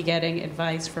you might be getting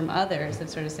advice from others that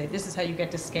sort of say, this is how you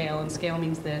get to scale, and scale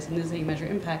means this, and this is how you measure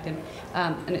impact.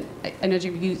 And I know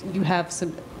you have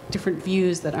some different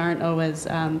views that aren't always,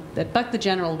 that buck the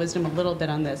general wisdom a little bit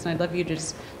on this, and I'd love you to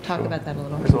just talk about that a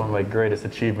little. So one of my greatest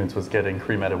achievements was getting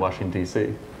Karim out of Washington,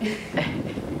 D.C.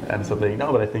 And so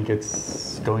but I think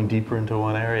it's going deeper into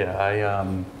one area.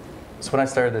 So when I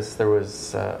started this, there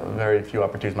was very few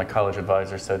opportunities. My college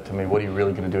advisor said to me, what are you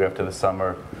really going to do after the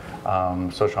summer?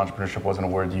 Social entrepreneurship wasn't a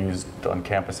word used on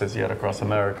campuses yet across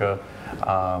America.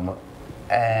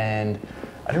 And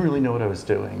I didn't really know what I was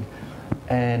doing.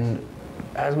 And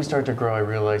as we started to grow, I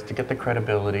realized to get the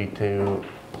credibility to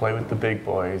play with the big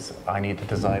boys, I need to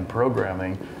design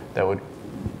programming that would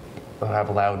have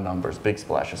loud numbers, big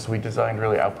splashes. So we designed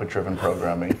really output-driven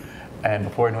programming. And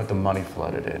before I knew it, the money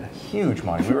flooded in. Huge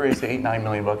money. We were raising $8-9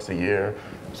 million a year.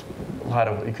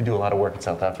 You could do a lot of work in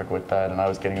South Africa with that. And I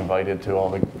was getting invited to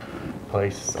all the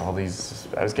places,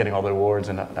 I was getting all the awards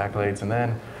and accolades. And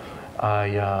then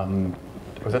I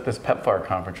was at this PEPFAR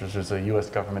conference, which is a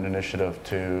U.S. government initiative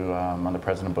under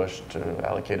President Bush to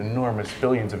allocate enormous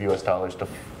billions of U.S. dollars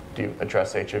to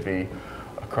address HIV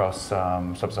across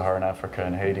sub-Saharan Africa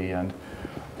and Haiti. And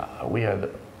we had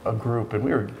a group, and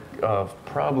we were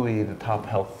probably the top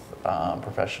health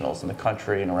professionals in the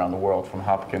country and around the world, from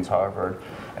Hopkins, Harvard.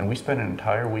 And we spent an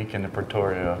entire weekend in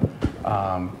Pretoria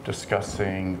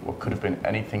discussing what could have been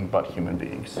anything but human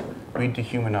beings. We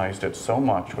dehumanized it so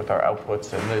much with our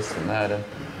outputs and this and that. And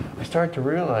I started to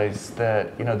realize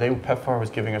that, PEPFAR was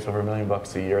giving us over $1 million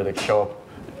a year. They'd show up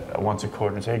once a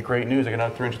quarter and say, hey, great news, I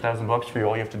got $300,000 for you.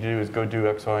 All you have to do is go do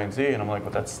X, Y, and Z. And I'm like,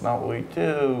 well, that's not what we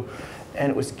do. And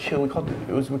it was we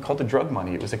called it drug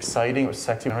money. It was exciting, it was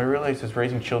sexy. And I realized is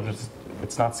raising children,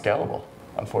 it's not scalable,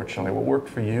 unfortunately. What worked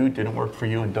for you didn't work for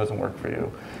you and doesn't work for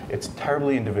you. It's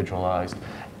terribly individualized.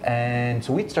 And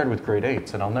so we started with grade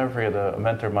 8s, and I'll never forget a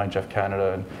mentor of mine, Jeff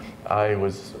Canada, and I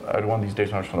had one of these days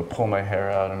when I was trying to pull my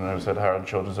hair out, and I was at Harvard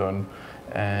Children's Zone,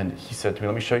 and he said to me,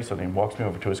 let me show you something. He walks me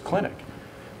over to his clinic.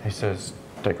 He says,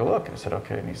 take a look. I said,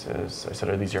 okay. And I said,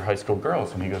 are these your high school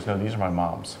girls? And he goes, no, these are my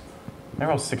moms. They're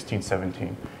all 16,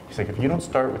 17. He's like, if you don't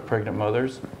start with pregnant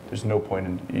mothers, there's no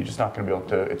point you're just not going to be able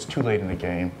to, it's too late in the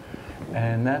game.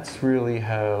 And that's really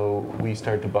how we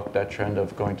started to buck that trend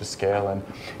of going to scale. And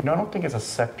I don't think as a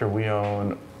sector we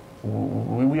own,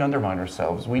 we undermine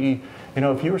ourselves.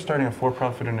 If you were starting a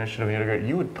for-profit initiative,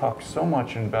 you would talk so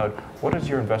much about what does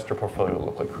your investor portfolio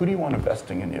look like? Who do you want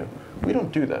investing in you? We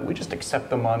don't do that. We just accept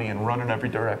the money and run in every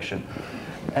direction.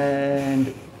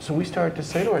 And so we started to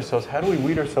say to ourselves, how do we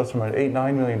weed ourselves from an $8,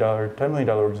 $9 million, $10 million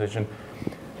organization?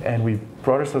 And we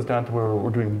brought ourselves down to where we're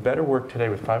doing better work today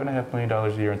with $5.5 million a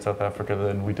year in South Africa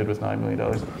than we did with $9 million.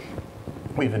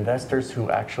 We have investors who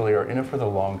actually are in it for the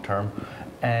long term.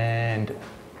 And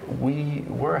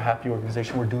we're a happy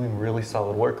organization. We're doing really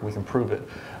solid work, and we can prove it.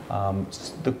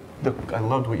 I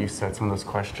loved what you said, some of those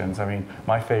questions. I mean,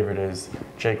 my favorite is,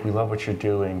 Jake, we love what you're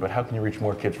doing, but how can you reach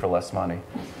more kids for less money?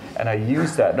 And I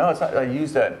use that. No, it's not. I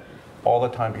use that all the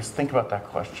time, because think about that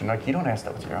question. Like, you don't ask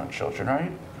that with your own children,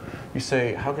 right? You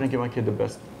say, how can I give my kid the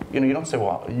best? You don't say,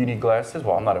 well, you need glasses.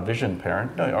 Well, I'm not a vision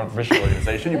parent. No, you aren't a vision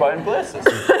organization. You buy them glasses.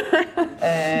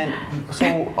 And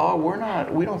so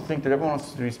we don't think that everyone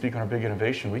wants to be speaking on a big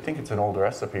innovation. We think it's an old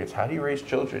recipe. It's how do you raise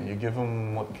children? You give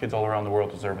them what kids all around the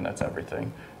world deserve, and that's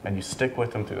everything. And you stick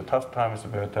with them through the tough times, the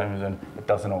bad times, and it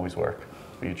doesn't always work.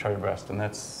 But you try your best. And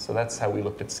that's how we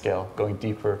looked at scale, going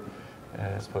deeper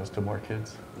as opposed to more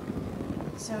kids.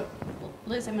 So,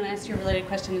 Liz, I'm going to ask you a related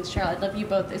question, and Cheryl, I'd love you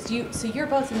both. So you're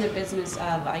both in the business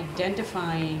of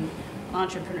identifying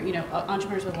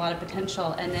entrepreneurs with a lot of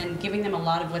potential, and then giving them a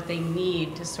lot of what they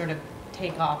need to sort of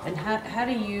take off. And how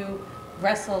do you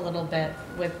wrestle a little bit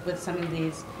with some of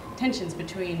these tensions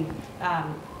between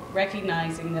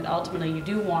recognizing that ultimately you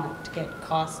do want to get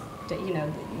costs,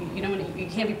 you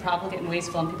can't be profligate and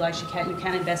wasteful, and people actually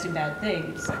can't invest in bad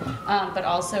things, but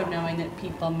also knowing that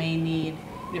people may need,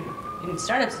 in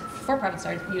startups, for-profit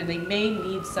startups, they may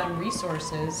need some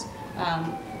resources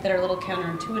that are a little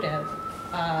counterintuitive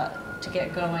to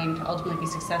get going, to ultimately be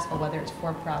successful, whether it's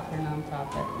for-profit or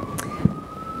non-profit.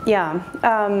 Yeah,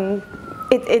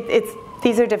 it's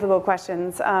These are difficult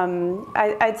questions.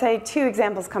 I'd say two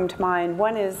examples come to mind.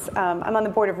 One is I'm on the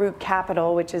board of Root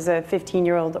Capital, which is a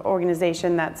 15-year-old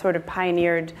organization that sort of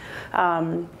pioneered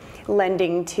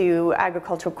lending to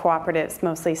agricultural cooperatives,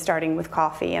 mostly starting with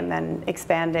coffee and then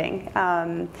expanding.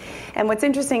 And what's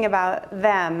interesting about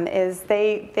them is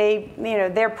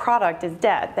their product is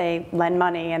debt. They lend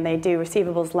money and they do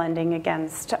receivables lending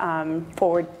against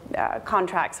forward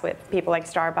contracts with people like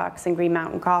Starbucks and Green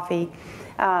Mountain Coffee.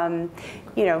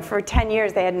 For 10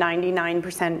 years, they had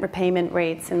 99% repayment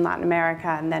rates in Latin America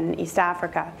and then East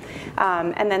Africa,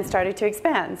 and then started to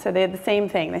expand. So they had the same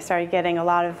thing. They started getting a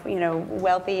lot of,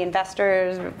 wealthy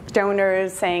investors,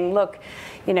 donors saying, look,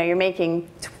 you're making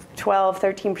 12,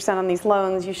 13% on these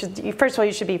loans. First of all,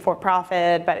 you should be for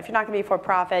profit, but if you're not going to be for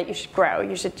profit, you should grow.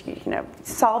 You should,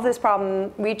 solve this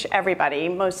problem, reach everybody.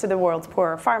 Most of the world's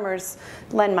poorer farmers,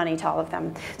 lend money to all of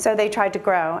them. So they tried to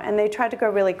grow, and they tried to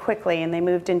grow really quickly, and they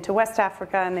moved into West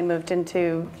Africa, and they moved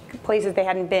into places they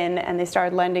hadn't been, and they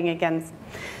started lending against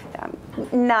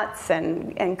nuts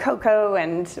and cocoa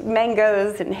and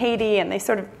mangoes in Haiti, and they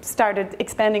sort of started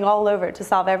expanding all over to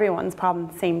solve everyone's problem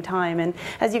at the same time. And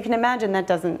as you can imagine, that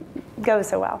doesn't go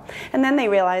so well. And then they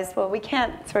realized, well, we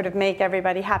can't sort of make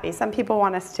everybody happy. Some people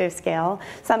want us to scale.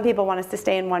 Some people want us to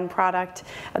stay in one product,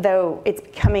 though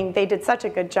they did such a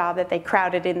good job that they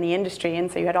crowded in the industry,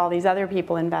 and so you had all these other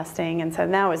people investing. And so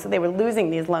now they were losing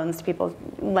these loans to people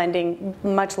lending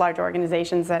much larger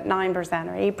organizations at 9%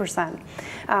 or 8%.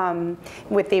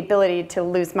 With the ability to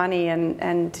lose money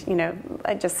and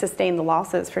just sustain the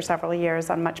losses for several years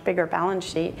on a much bigger balance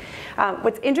sheet.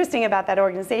 What's interesting about that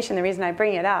organization, the reason I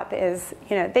bring it up, is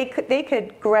they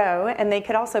could grow, and they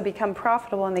could also become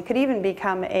profitable, and they could even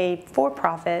become a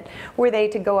for-profit were they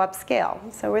to go upscale.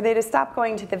 So were they to stop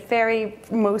going to the very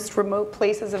most remote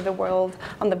places of the world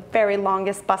on the very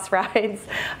longest bus rides,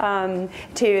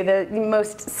 to the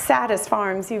most saddest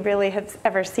farms you really have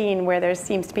ever seen, where there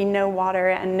seems to be no water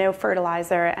and no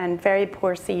fertilizer and very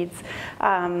poor seeds.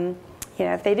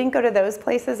 If they didn't go to those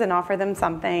places and offer them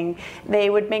something,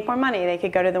 they would make more money. They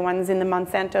could go to the ones in the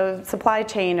Monsanto supply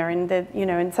chain, or in the,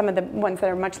 in some of the ones that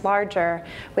are much larger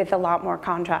with a lot more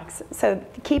contracts. So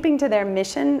keeping to their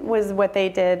mission was what they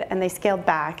did, and they scaled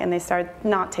back, and they started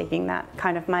not taking that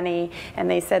kind of money, and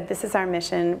they said, this is our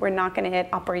mission. We're not going to hit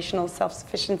operational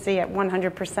self-sufficiency at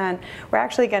 100%. We're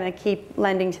actually going to keep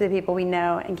lending to the people we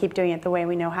know and keep doing it the way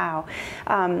we know how.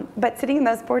 But sitting in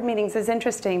those board meetings is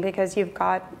interesting, because you've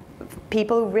got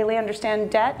people who really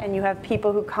understand debt, and you have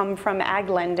people who come from ag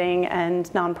lending and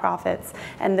nonprofits.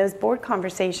 And those board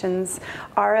conversations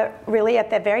are really at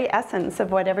the very essence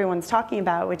of what everyone's talking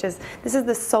about, which is, this is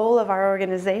the soul of our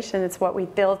organization. It's what we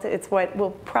built. It's what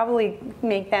will probably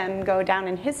make them go down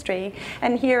in history.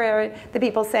 And here are the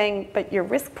people saying, but your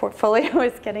risk portfolio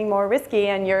is getting more risky,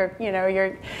 and you're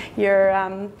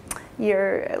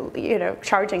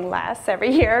charging less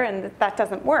every year, and that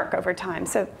doesn't work over time.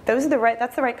 So that's the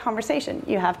right conversation.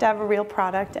 You have to have a real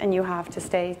product, and you have to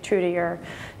stay true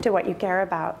to what you care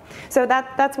about. So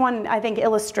that's one, I think,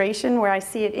 illustration where I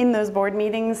see it in those board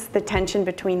meetings, the tension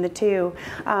between the two.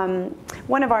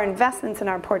 One of our investments in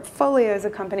our portfolio is a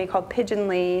company called Pigeon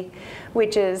Lee,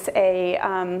 which is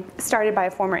started by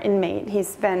a former inmate. He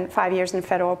spent 5 years in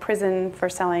federal prison for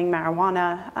selling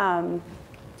marijuana.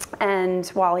 And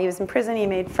while he was in prison, he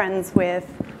made friends with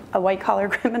a white-collar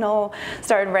criminal,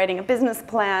 started writing a business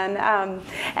plan,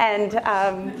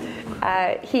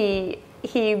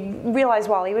 he realized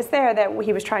while he was there that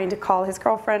he was trying to call his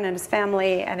girlfriend and his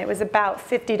family, and it was about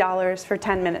 $50 for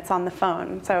 10 minutes on the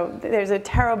phone. So there's a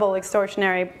terrible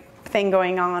extortionary thing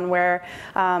going on where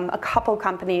a couple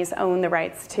companies own the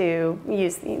rights to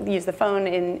use the phone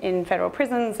in federal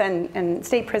prisons and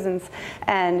state prisons,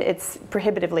 and it's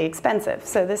prohibitively expensive.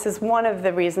 So this is one of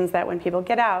the reasons that when people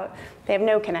get out, they have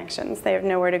no connections. They have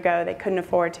nowhere to go. They couldn't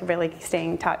afford to really stay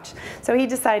in touch. So he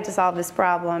decided to solve this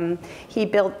problem. He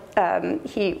built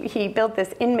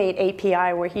this inmate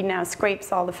API where he now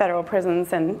scrapes all the federal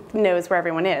prisons and knows where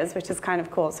everyone is, which is kind of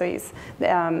cool. So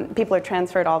people are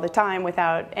transferred all the time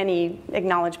without any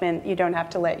acknowledgement. You don't have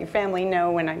to let your family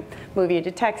know when I move you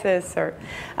to Texas. So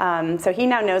he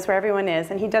now knows where everyone is,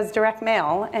 and he does direct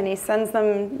mail, and he sends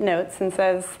them notes and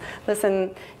says,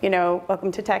 listen,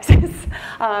 welcome to Texas.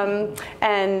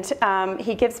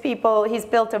 He gives people, he's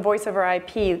built a voice over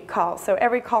IP call. So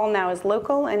every call now is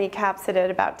local, and he caps it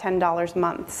at about $10 a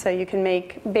month. So you can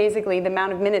make basically the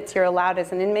amount of minutes you're allowed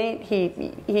as an inmate.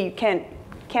 He can't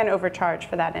can't overcharge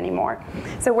for that anymore.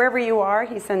 So wherever you are,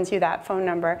 he sends you that phone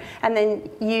number, and then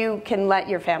you can let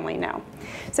your family know.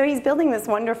 So he's building this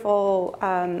wonderful,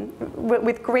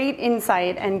 with great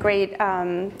insight and great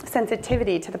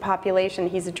sensitivity to the population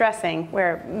he's addressing,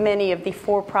 where many of the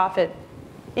for-profit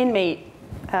inmate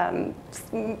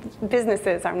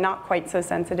businesses are not quite so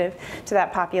sensitive to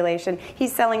that population.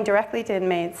 He's selling directly to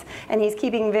inmates, and he's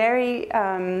keeping very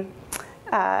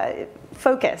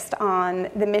focused on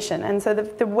the mission. And so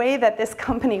the way that this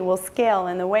company will scale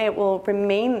and the way it will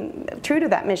remain true to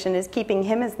that mission is keeping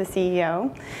him as the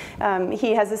CEO.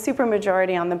 He has a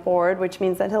supermajority on the board, which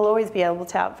means that he'll always be able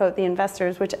to outvote the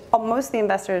investors, which most of the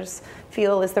investors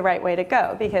feel is the right way to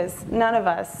go, because none of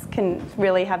us can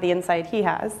really have the insight he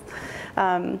has.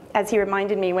 As he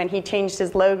reminded me when he changed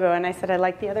his logo, and I said, I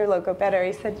like the other logo better,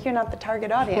 he said, you're not the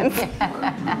target audience.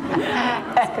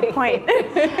 That's a good point.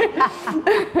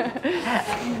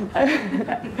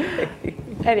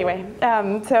 Anyway,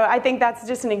 so I think that's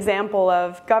just an example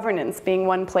of governance being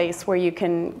one place where you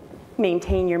can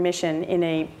maintain your mission in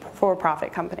a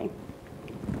for-profit company.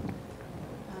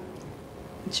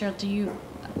 Cheryl, do you,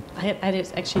 I had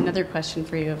actually another question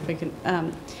for you, if we can,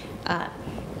 and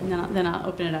then I'll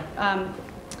open it up.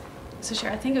 So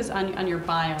Cheryl, I think it was on your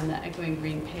bio on the Echoing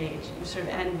Green page, you sort of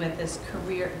end with this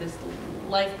career, this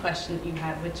life question that you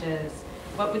had, which is,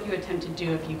 what would you attempt to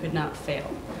do if you could not fail?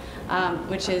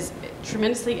 Which is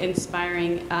tremendously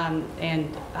inspiring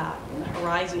and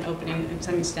horizon opening to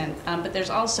some extent. But there's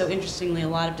also, interestingly, a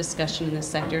lot of discussion in this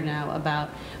sector now about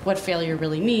what failure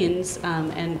really means,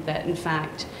 and that, in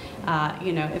fact,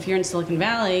 if you're in Silicon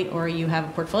Valley or you have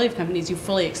a portfolio of companies, you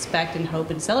fully expect and hope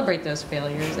and celebrate those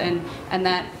failures,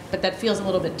 but that feels a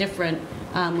little bit different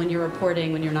when you're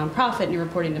reporting, when you're a nonprofit and you're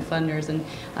reporting to funders.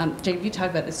 And Jacob, you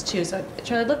talk about this too. So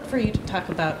Charlie, I'd love for you to talk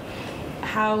about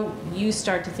how you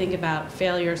start to think about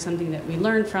failure as something that we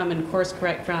learn from and course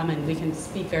correct from, and we can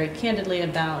speak very candidly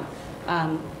about,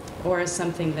 or as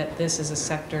something that this as a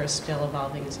sector is still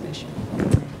evolving as a mission.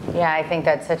 Yeah, I think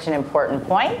that's such an important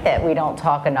point, that we don't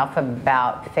talk enough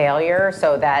about failure.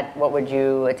 So that, what would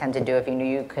you attempt to do if you knew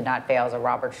you could not fail, is a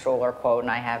Robert Schuller quote,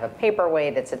 and I have a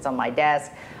paperweight that sits on my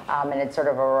desk, and it's sort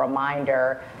of a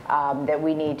reminder that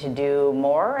we need to do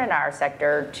more in our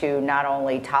sector to not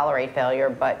only tolerate failure,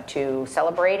 but to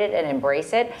celebrate it and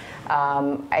embrace it.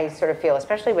 I sort of feel,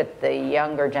 especially with the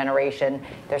younger generation,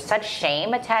 there's such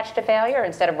shame attached to failure.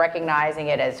 Instead of recognizing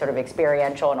it as sort of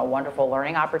experiential and a wonderful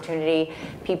learning opportunity,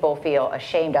 people feel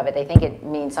ashamed of it. They think it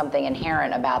means something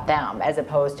inherent about them, as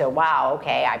opposed to, wow,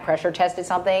 okay, I pressure tested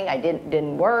something, I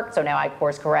didn't work, so now I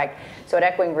course correct. So at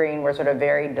Echoing Green, we're sort of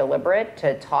very deliberate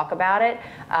to talk about it.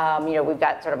 We've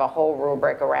got sort of a whole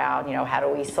rubric around, how do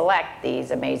we select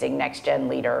these amazing next-gen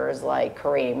leaders like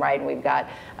Karim, right? And we've got,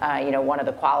 one of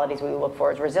the qualities we look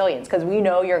for is resilience, because we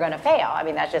know you're going to fail. I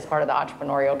mean, that's just part of the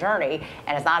entrepreneurial journey,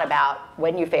 and it's not about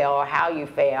when you fail or how you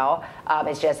fail.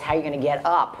 It's just how you're going to get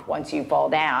up once you fall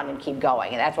down and keep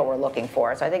going, and that's what we're looking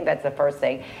for. So I think that's the first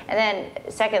thing. And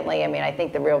then secondly, I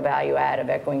think the real value add of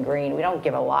Echoing Green, we don't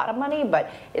give a lot of money,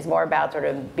 but it's more about sort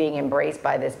of being embraced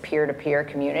by this peer-to-peer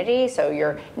community. So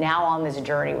you're now on this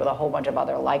journey with a whole bunch of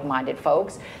other like-minded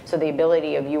folks. So the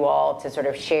ability of you all to sort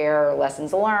of share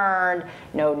lessons learned,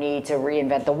 no need to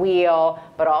reinvent the wheel,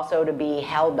 but also to be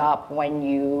held up when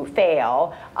you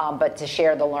fail, but to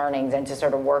share the learnings and to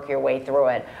sort of work your way through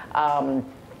it.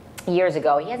 Years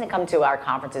ago, he hasn't come to our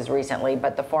conferences recently,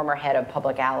 but the former head of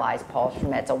Public Allies, Paul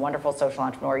Schmitz, a wonderful social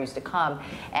entrepreneur, used to come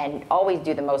and always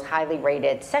do the most highly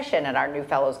rated session at our New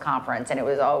Fellows Conference. And it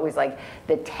was always like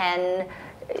the 10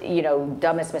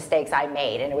 dumbest mistakes I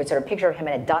made, and it would sort of picture him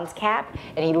in a dunce cap,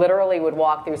 and he literally would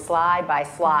walk through slide by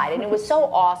slide, and it was so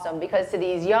awesome, because to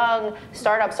these young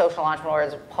startup social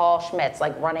entrepreneurs, Paul Schmitz,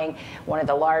 like running one of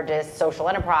the largest social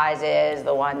enterprises,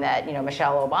 the one that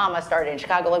Michelle Obama started in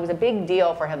Chicago, it was a big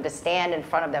deal for him to stand in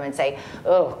front of them and say,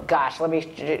 oh gosh, let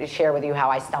me share with you how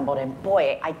I stumbled, and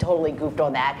boy, I totally goofed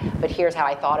on that, but here's how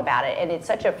I thought about it. And it's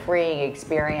such a freeing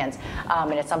experience,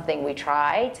 and it's something we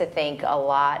try to think a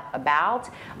lot about.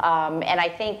 And I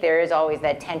think there is always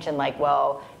that tension, like,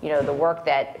 well, the work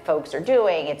that folks are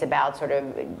doing, it's about sort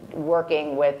of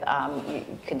working with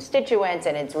constituents,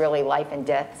 and it's really life and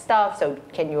death stuff, so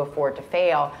can you afford to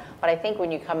fail? But I think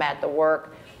when you come at the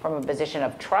work from a position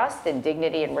of trust and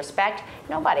dignity and respect,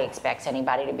 nobody expects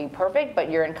anybody to be perfect, but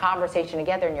you're in conversation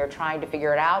together and you're trying to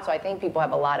figure it out. So I think people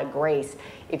have a lot of grace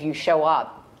if you show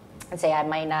up and say, I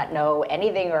might not know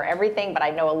anything or everything, but I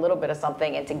know a little bit of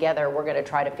something, and together we're going to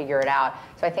try to figure it out.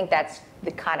 So I think that's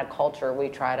the kind of culture we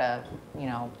try to,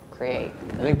 create.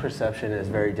 I think perception is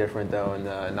very different, though, in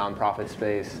the nonprofit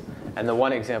space. And the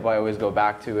one example I always go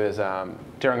back to is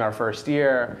during our first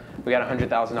year, we got a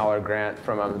 $100,000 grant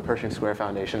from the Pershing Square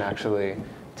Foundation, actually.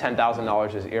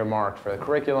 $10,000 is earmarked for the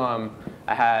curriculum.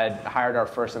 I had hired our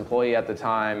first employee at the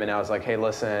time, and I was like, hey,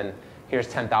 listen, here's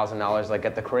 $10,000, like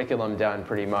get the curriculum done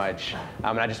pretty much,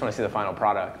 and I just want to see the final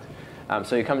product.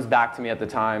 So he comes back to me at the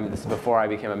time, this is before I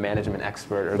became a management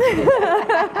expert.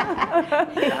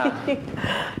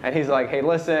 And he's like, hey,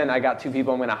 listen, I got 2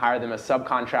 people, I'm gonna hire them as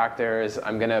subcontractors,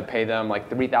 I'm gonna pay them like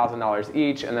 $3,000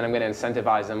 each, and then I'm gonna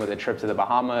incentivize them with a trip to the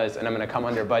Bahamas, and I'm gonna come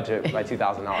under budget by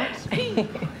 $2,000.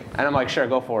 And I'm like, sure,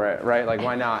 go for it, right? Like,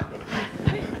 why not?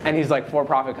 And he's like,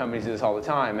 for-profit companies do this all the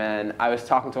time. And I was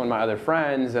talking to one of my other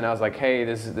friends, and I was like, hey,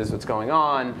 this is what's going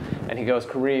on. And he goes,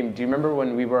 Karim, do you remember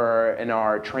when we were in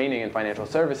our training in financial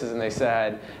services, and they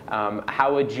said,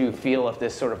 how would you feel if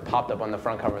this sort of popped up on the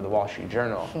front cover of the Wall Street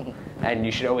Journal? And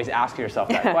you should always ask yourself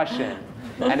that question.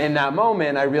 And in that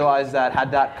moment, I realized that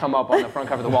had that come up on the front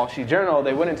cover of the Wall Street Journal,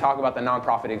 they wouldn't talk about the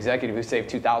nonprofit executive who saved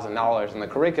 $2,000 in the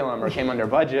curriculum or came under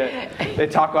budget. They'd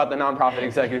talk about the nonprofit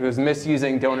executive who's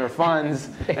misusing donor funds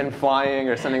and flying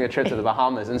or sending a trip to the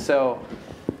Bahamas. And so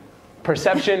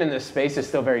perception in this space is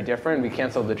still very different. We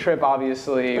canceled the trip,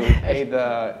 obviously. We paid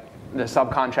the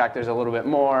subcontractors a little bit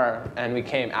more, and we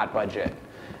came at budget.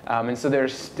 And so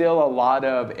there's still a lot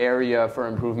of area for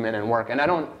improvement and work. And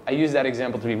I use that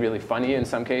example to be really funny in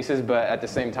some cases, but at the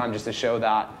same time just to show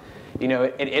that, you know,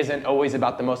 it isn't always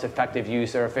about the most effective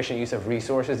use or efficient use of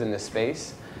resources in this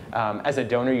space. As a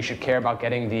donor, you should care about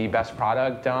getting the best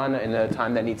product done in the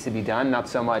time that needs to be done, not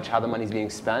so much how the money's being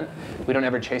spent. We don't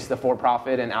ever chase the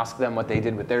for-profit and ask them what they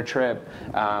did with their trip.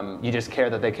 You just care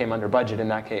that they came under budget in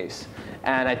that case.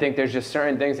 And I think there's just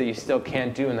certain things that you still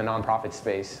can't do in the nonprofit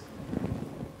space.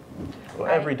 Well,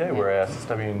 every day we're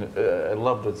asked, I mean, I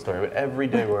love that story, but every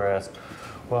day we're asked,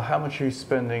 well, how much are you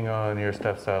spending on your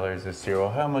staff salaries this year?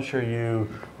 Well, how much are you,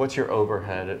 what's your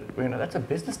overhead? You know, that's a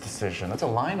business decision. That's a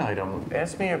line item.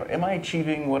 Ask me, am I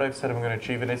achieving what I've said I'm going to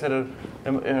achieve? And they said,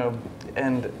 you know,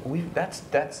 and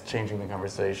that's changing the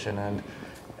conversation.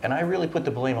 And I really put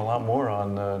the blame a lot more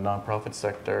on the nonprofit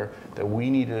sector, that we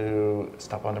need to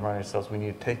stop undermining ourselves. We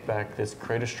need to take back this,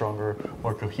 create a stronger,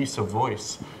 more cohesive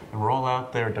voice. And we're all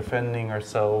out there defending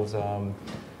ourselves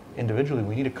individually.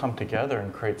 We need to come together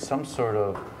and create some sort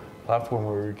of platform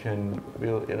where we can be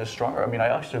in a stronger, I mean, I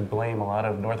actually blame a lot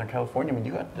of Northern California. I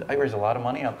mean, I raise a lot of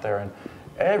money out there, and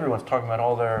everyone's talking about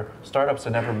all their startups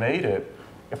that never made it.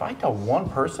 If I tell one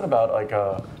person about like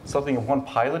one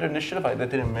pilot initiative that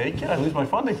didn't make it, I lose my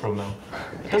funding from them.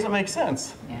 It doesn't make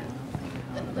sense. Yeah.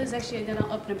 Liz, actually, then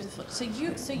I'll open up to the floor.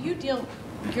 So you deal,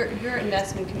 your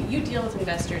investment community, you deal with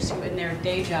investors who in their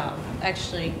day job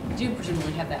actually do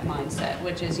presumably have that mindset,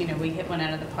 which is, you know, we hit one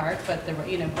out of the park, but the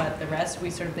rest we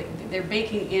sort of, they're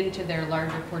baking into their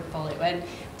larger portfolio. And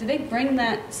do they bring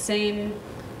that same,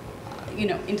 you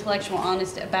know, intellectual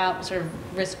honesty about sort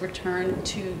of risk return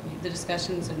to the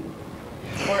discussions? And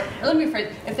or let me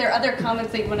rephrase, if there are other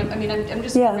comments that you want to, I mean, I'm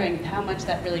just wondering how much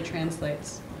that really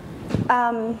translates.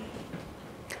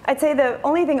 I'd say the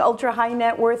only thing ultra high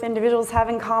net worth individuals have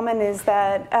in common is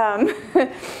that,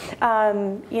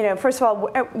 you know, first of all,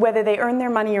 whether they earn their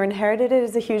money or inherited it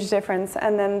is a huge difference,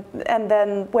 and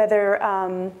then whether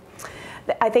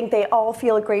I think they all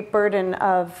feel a great burden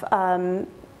of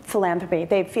philanthropy.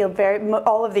 They feel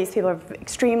all of these people are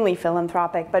extremely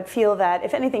philanthropic, but feel that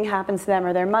if anything happens to them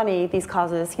or their money, these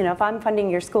causes, you know, if I'm funding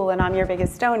your school and I'm your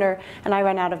biggest donor and I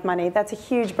run out of money, that's a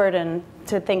huge burden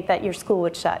to think that your school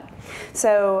would shut.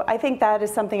 So I think that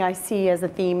is something I see as a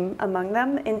theme among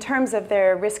them. In terms of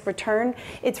their risk return,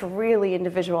 it's really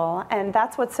individual. And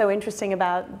that's what's so interesting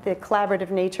about the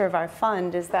collaborative nature of our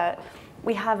fund, is that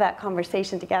we have that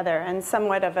conversation together, and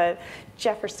somewhat of a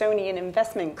Jeffersonian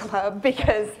investment club,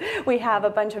 because we have a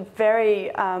bunch of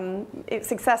very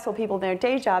successful people in their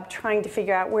day job trying to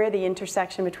figure out where the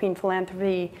intersection between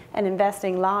philanthropy and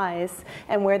investing lies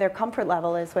and where their comfort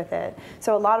level is with it.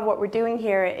 So a lot of what we're doing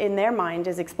here in their mind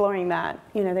is exploring that.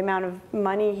 You know, the amount of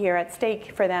money here at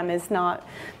stake for them is not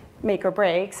make or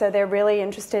break, so they're really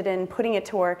interested in putting it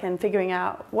to work and figuring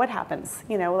out what happens.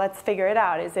 You know, let's figure it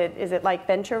out. Is it like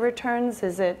venture returns?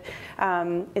 Is it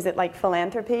like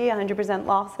philanthropy, 100%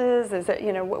 losses? Is it,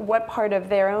 you know, what part of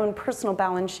their own personal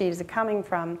balance sheet is it coming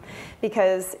from?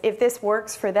 Because if this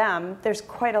works for them, there's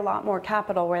quite a lot more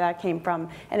capital where that came from.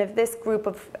 And if this group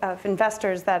of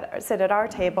investors that sit at our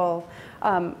table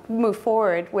move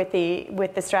forward with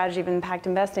the strategy of impact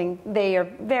investing, they are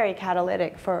very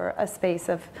catalytic for a space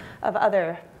of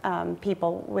other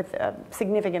people with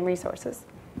significant resources.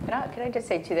 Can I just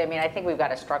say too, I mean, I think we've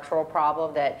got a structural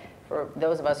problem that for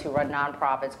those of us who run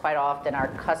nonprofits, quite often our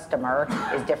customer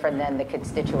is different than the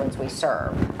constituents we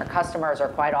serve. Our customers are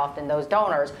quite often those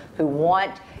donors who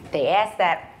they ask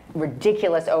that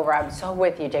ridiculous I'm so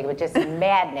with you, Jacob, it's just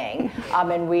maddening.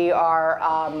 And we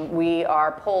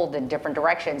are pulled in different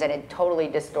directions, and it totally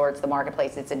distorts the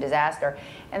marketplace. It's a disaster.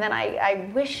 And then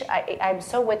I'm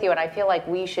so with you, and I feel like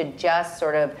we should just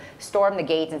sort of storm the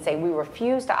gates and say we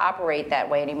refuse to operate that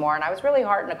way anymore. And I was really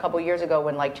heartened a couple years ago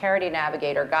when like Charity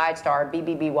Navigator, GuideStar,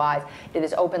 BBBWise did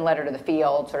this open letter to the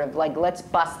field, sort of like, let's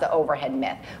bust the overhead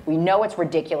myth. We know it's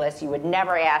ridiculous. You would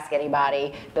never ask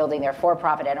anybody building their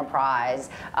for-profit enterprise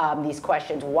these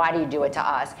questions, why do you do it to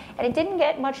us? And it didn't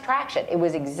get much traction. It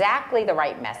was exactly the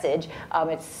right message.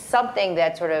 It's something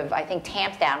that sort of, I think,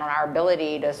 tamps down on our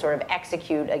ability to sort of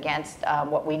execute against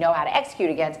what we know how to execute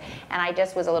against. And I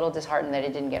just was a little disheartened that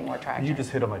it didn't get more traction. You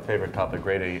just hit on my favorite topic,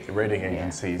 rating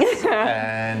agencies.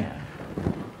 And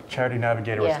Charity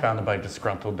Navigator was founded by a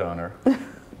disgruntled donor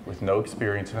with no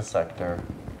experience in the sector,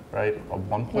 right? A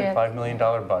 $1.5 million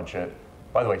budget.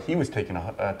 By the way, he was taking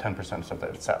 10% of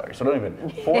that salary. So don't even,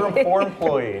 four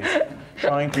employees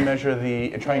trying to measure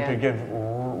trying to give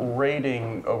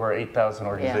rating over 8,000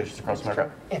 organizations across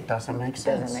America. It doesn't make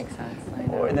sense. It doesn't make sense. I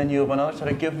know. And then you have another side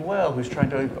of GiveWell, who's trying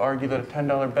to argue that a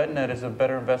 $10 bed net is a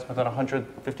better investment than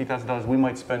 $150,000 we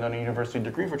might spend on a university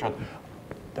degree for a child.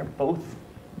 They're both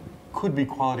could be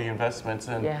quality investments.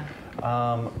 And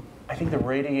I think the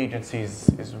rating agencies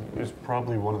is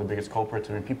probably one of the biggest culprits.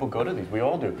 I mean, people go to these. We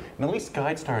all do. And at least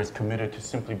GuideStar is committed to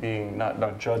simply being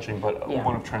not judging, but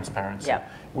one of transparency,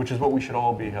 which is what we should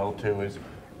all be held to. Is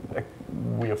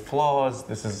we have flaws.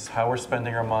 This is how we're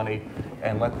spending our money,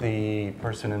 and let the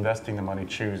person investing the money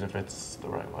choose if it's the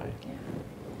right way.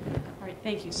 All right,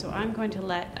 thank you. So I'm going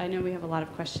to I know we have a lot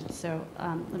of questions, so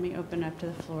let me open up to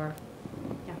the floor.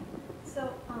 Yeah. So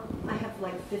I have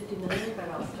like 50 million, but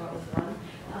I'll start with one.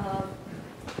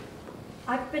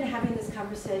 I've been having this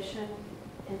conversation,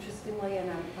 interestingly, and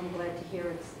I'm glad to hear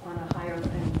it's on a higher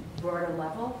and broader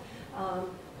level.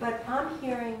 But I'm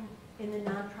hearing in the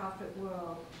nonprofit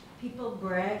world, people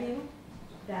bragging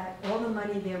that all the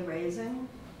money they're raising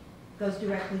goes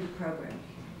directly to programs.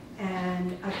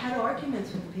 And I've had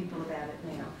arguments with people about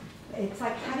it now. It's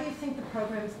like, how do you think the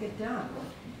programs get done?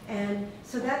 And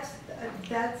so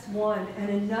that's one. And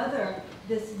another,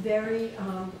 this very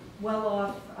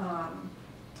well-off,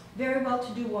 very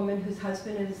well-to-do woman whose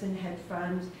husband is in hedge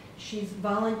funds. She's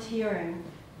volunteering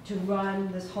to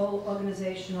run this whole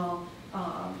organizational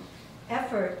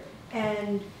effort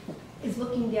and is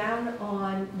looking down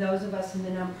on those of us in the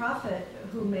nonprofit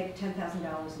who make $10,000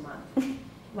 a month.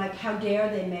 Like, how dare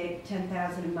they make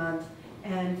 $10,000 a month,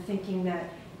 and thinking that,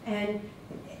 and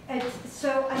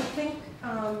so I think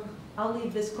I'll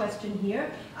leave this question here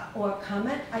or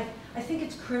comment. I think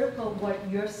it's critical what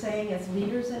you're saying as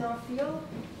leaders in our field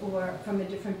or from a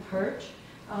different perch.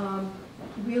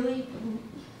 Really,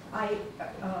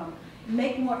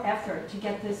 make more effort to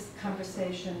get this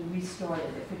conversation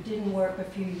restarted. If it didn't work a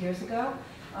few years ago,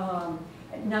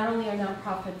 not only are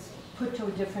nonprofits put to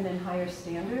a different and higher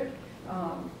standard,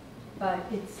 but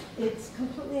it's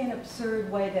completely an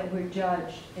absurd way that we're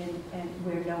judged and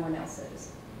where no one else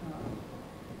is.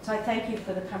 So I thank you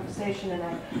for the conversation, and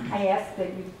I ask that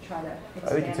you try to expand it. I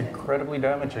think it's incredibly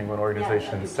damaging when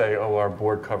organizations say, oh, our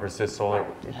board covers this,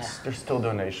 there's still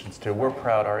donations too. We're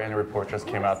proud, our annual report just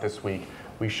came out this week.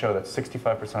 We show that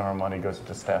 65% of our money goes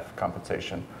into staff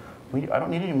compensation. I don't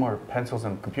need any more pencils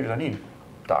and computers. I need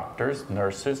doctors,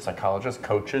 nurses, psychologists,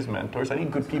 coaches, mentors. I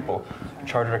need good people,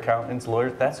 chartered accountants,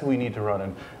 lawyers. That's who we need to run.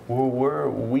 And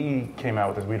we came out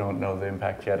with this. We don't know the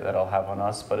impact yet that it'll have on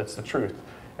us, but it's the truth.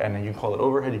 And then you call it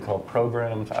overhead, you call it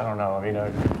programs. I don't know. I mean,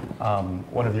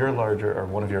 one of your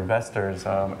investors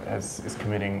is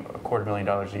committing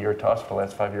 $250,000 a year to us for the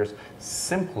last 5 years,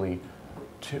 simply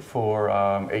for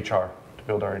HR, to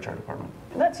build our HR department.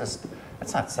 And that's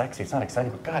not sexy. It's not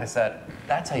exciting. But God,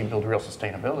 that's how you build real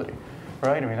sustainability.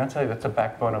 Right? I mean, that's the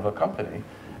backbone of a company.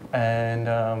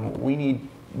 And we need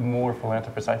more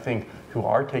philanthropists, I think, who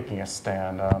are taking a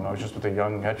stand. I was just with a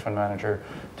young hedge fund manager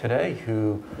today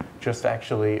who just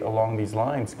actually, along these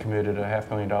lines, committed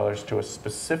 $500,000 to us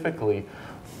specifically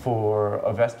for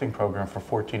a vesting program for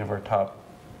 14 of our top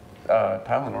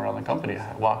talent around the company.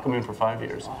 Lock them in for 5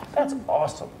 years. That's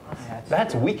awesome.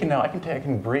 That's we can now. I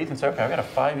can breathe and say, okay, I've got a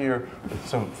 5-year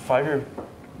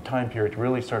time period to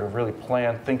really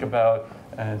plan, think about,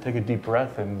 and take a deep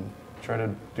breath and try to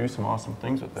do some awesome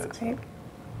things with it. Great.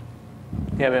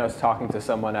 Yeah, I mean, I was talking to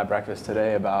someone at breakfast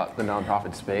today about the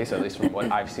nonprofit space, at least from what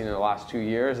I've seen in the last 2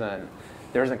 years, and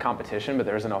there isn't competition, but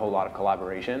there isn't a whole lot of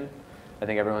collaboration. I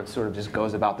think everyone sort of just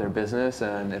goes about their business,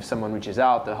 and if someone reaches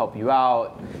out, they'll help you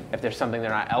out. If there's something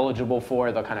they're not eligible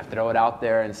for, they'll kind of throw it out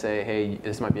there and say, hey,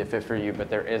 this might be a fit for you,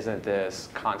 but there isn't this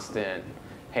constant,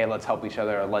 hey, let's help each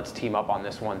other, or let's team up on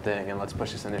this one thing, and let's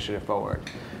push this initiative forward.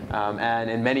 And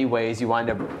in many ways, you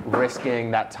wind up risking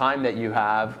that time that you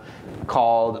have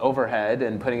called overhead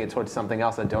and putting it towards something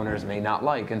else that donors may not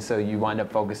like, and so you wind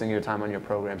up focusing your time on your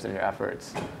programs and your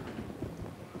efforts.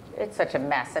 It's such a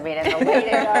mess. I mean, and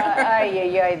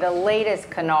the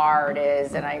latest canard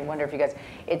is, and I wonder if you guys,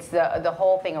 it's the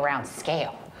whole thing around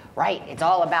scale, right? It's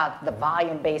all about the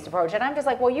volume-based approach. And I'm just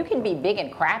like, well, you can be big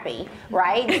and crappy,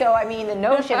 right? So, I mean, the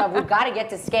notion of we've got to get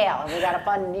to scale, and we've got to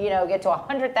fund, get to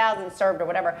 100,000 served or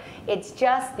whatever. It's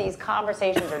just these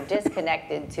conversations are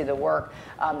disconnected to the work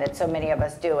that so many of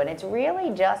us do. And it's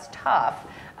really just tough.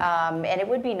 And it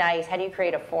would be nice, how do you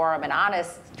create a forum, an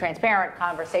honest, transparent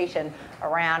conversation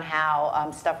around how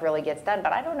stuff really gets done?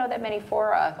 But I don't know that many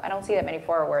fora, I don't see that many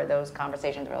fora where those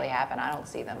conversations really happen. I don't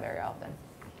see them very often.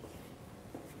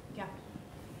 Yeah.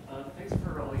 Thanks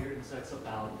for all your insights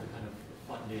about the kind of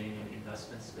funding and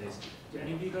investment space. Do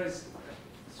any of you guys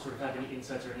sort of have any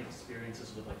insights or any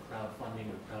experiences with like crowdfunding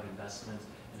or crowd investment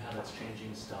and how that's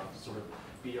changing stuff sort of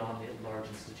beyond the large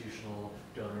institutional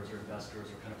donors or investors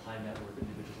or kind of high net worth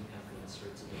individuals and kind of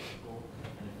commensurates of people,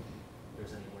 and if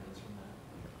there's any learnings from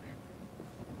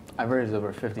that? I've raised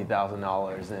over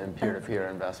 $50,000 in peer-to-peer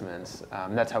investments.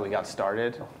 That's how we got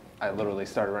started. I literally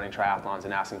started running triathlons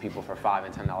and asking people for $5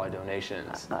 and $10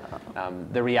 donations.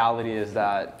 The reality is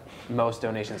that most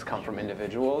donations come from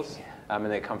individuals, and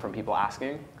they come from people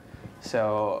asking.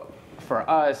 So for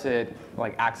us, it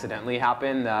like accidentally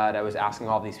happened that I was asking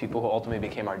all these people who ultimately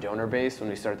became our donor base when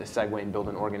we started to segue and build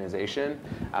an organization,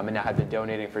 and now had been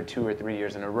donating for 2 or 3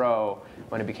 years in a row.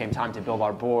 When it became time to build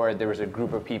our board, there was a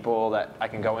group of people that I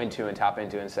can go into and tap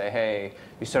into and say, hey,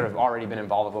 you sort of already been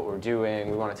involved with what we're doing.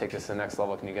 We want to take this to the next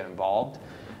level. Can you get involved?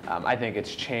 I think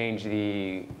it's changed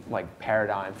the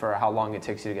paradigm for how long it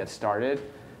takes you to get started.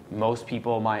 Most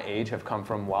people my age have come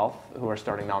from wealth who are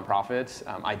starting nonprofits.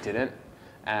 I didn't.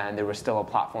 And there was still a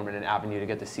platform and an avenue to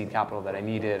get the seed capital that I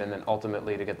needed, and then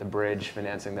ultimately to get the bridge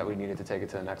financing that we needed to take it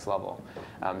to the next level.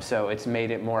 So it's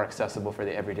made it more accessible for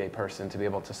the everyday person to be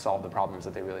able to solve the problems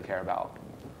that they really care about.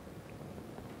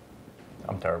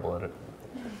 I'm terrible at it.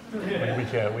 We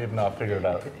can't. We have not figured it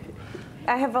out.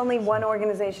 I have only one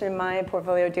organization in my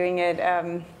portfolio doing it.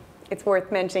 It's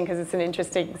worth mentioning because it's an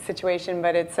interesting situation,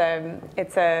 but it's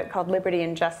called Liberty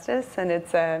and Justice, and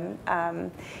it's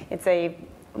a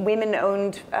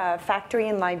women-owned factory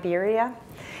in Liberia,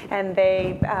 and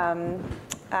they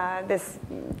this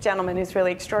gentleman who's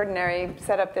really extraordinary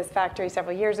set up this factory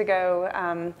several years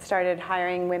ago, started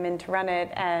hiring women to run it,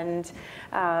 and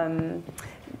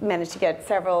managed to get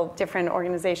several different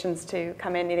organizations to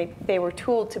come in. They were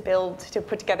tooled to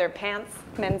put together pants,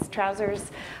 men's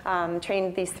trousers,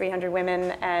 trained these 300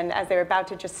 women, and as they were about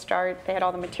to just start, they had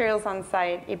all the materials on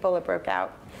site, Ebola broke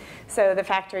out. So the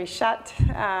factory shut,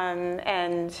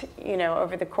 and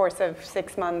over the course of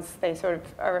 6 months, they sort of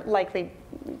are likely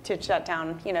to shut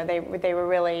down. They were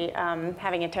really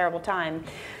having a terrible time.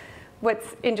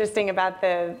 What's interesting about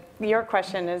your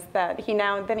question is that he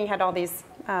had all these.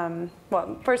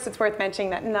 Well, first it's worth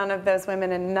mentioning that none of those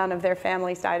women and none of their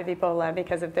families died of Ebola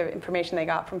because of the information they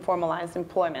got from formalized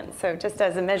employment. So just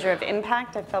as a measure of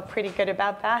impact, I felt pretty good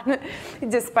about that.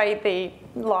 Despite the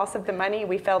loss of the money,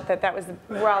 we felt that was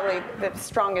probably the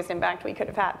strongest impact we could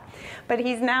have had. But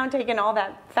he's now taken all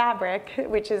that fabric,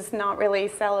 which is not really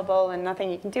sellable and nothing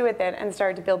you can do with it, and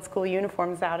started to build school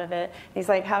uniforms out of it. He's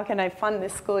like, how can I fund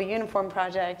this school uniform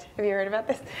project? Have you heard about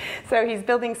this? So he's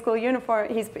building school uniform.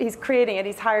 He's creating it.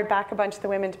 He's hired back a bunch of the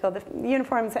women to build the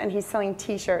uniforms, and he's selling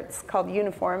T-shirts called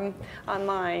Uniform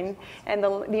online. And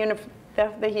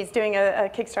he's doing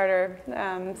a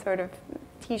Kickstarter sort of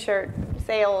T-shirt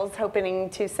sales, hoping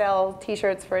to sell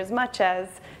T-shirts for as much as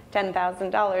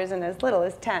 $10,000 and as little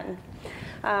as 10.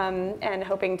 And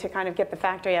hoping to kind of get the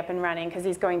factory up and running, because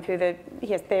he's going through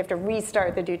they have to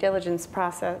restart the due diligence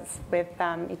process with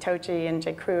Itochi and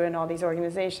J.Crew and all these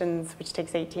organizations, which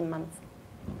takes 18 months.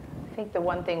 I think the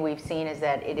one thing we've seen is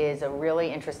that it is a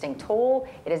really interesting tool.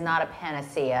 It is not a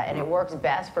panacea, and it works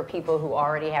best for people who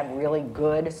already have really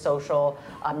good social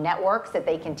networks that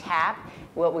they can tap.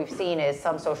 What we've seen is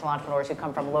some social entrepreneurs who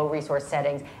come from low resource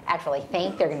settings actually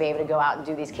think they're going to be able to go out and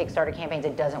do these Kickstarter campaigns.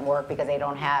 It doesn't work because they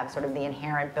don't have sort of the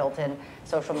inherent built-in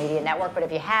social media network. But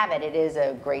if you have it, it is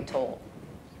a great tool.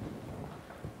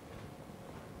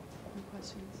 Any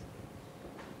questions?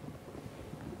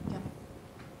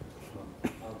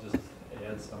 I'll just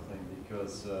add something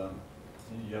because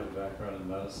you have a background in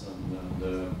medicine,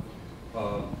 and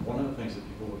one of the things that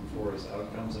people look for is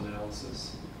outcomes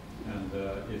analysis. And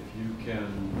if you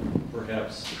can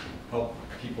perhaps help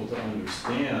people to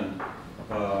understand,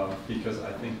 because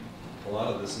I think a lot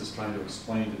of this is trying to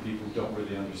explain to people who don't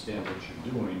really understand what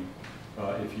you're doing,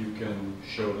 if you can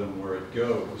show them where it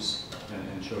goes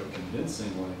and show it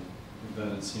convincingly, then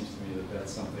it seems to me that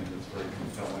that's something that's very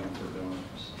compelling for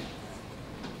donors.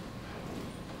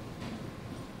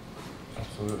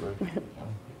 Absolutely.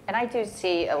 And I do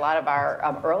see a lot of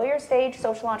our earlier stage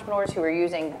social entrepreneurs who are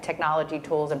using technology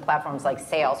tools and platforms like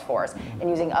Salesforce and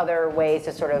using other ways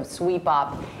to sort of sweep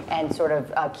up and sort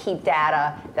of keep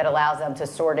data that allows them to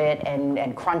sort it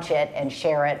and crunch it and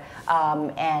share it.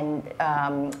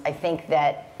 I think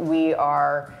that we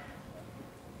are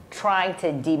trying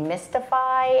to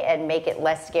demystify and make it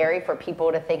less scary for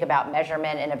people to think about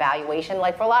measurement and evaluation.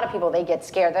 Like for a lot of people, they get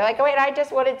scared. They're like, wait, I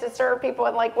just wanted to serve people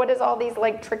and like, what is all these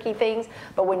like tricky things?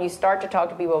 But when you start to talk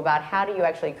to people about how do you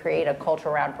actually create a culture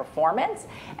around performance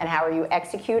and how are you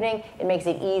executing, it makes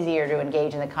it easier to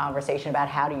engage in the conversation about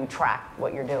how do you track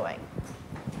what you're doing.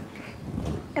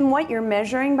 And what you're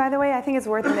measuring, by the way, I think is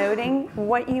worth noting.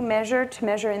 What you measure to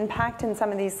measure impact in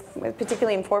some of these,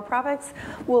 particularly in for-profits,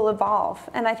 will evolve.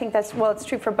 And I think that's, well, it's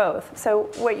true for both. So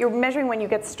what you're measuring when you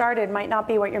get started might not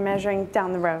be what you're measuring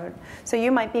down the road. So you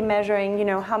might be measuring, you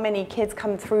know, how many kids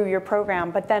come through your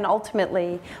program, but then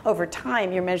ultimately, over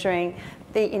time, you're measuring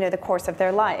the, you know, the course of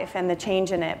their life and the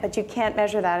change in it. But you can't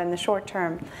measure that in the short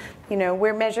term. You know,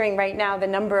 we're measuring right now the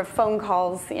number of phone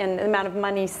calls and the amount of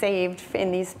money saved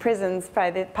in these prisons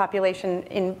by the population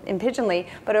in Pigeon Lee.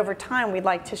 But over time, we'd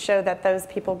like to show that those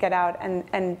people get out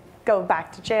and go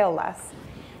back to jail less.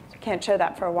 So we can't show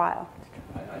that for a while.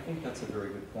 I think that's a very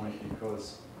good point,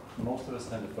 because most of us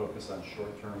tend to focus on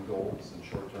short-term goals and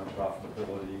short-term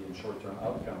profitability and short-term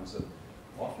outcomes. And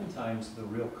oftentimes, the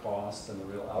real costs and the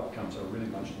real outcomes are really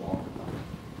much longer.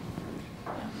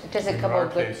 Just a In couple our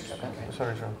of case,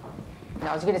 sorry, Joe. No,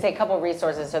 I was going to say a couple of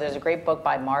resources. So there's a great book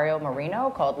by Mario Marino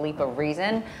called Leap of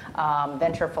Reason,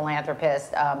 venture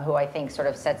philanthropist who I think sort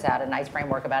of sets out a nice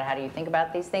framework about how do you think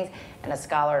about these things, and a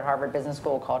scholar at Harvard Business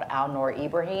School called Al-Noor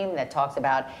Ibrahim that talks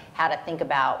about how to think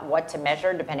about what to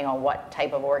measure depending on what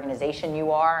type of organization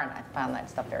you are, and I found that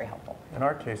stuff very helpful. In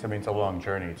our case, I mean, it's a long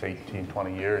journey. It's 18,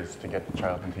 20 years to get the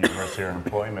child into university or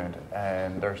employment,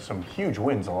 and there's some huge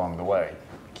wins along the way.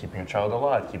 Keeping a child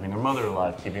alive, keeping their mother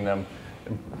alive, keeping them,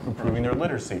 improving their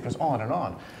literacy, just on and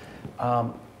on.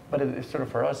 But it's sort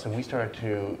of for us, and we started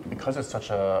to, because it's such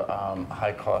a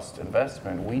high-cost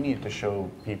investment, we need to show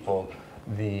people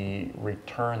the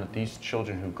return that these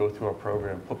children who go through our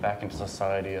program put back into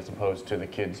society, as opposed to the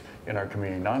kids in our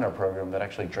community, not in our program, that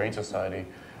actually drain society.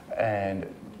 And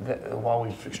while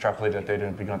we've extrapolated that data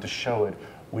and begun to show it,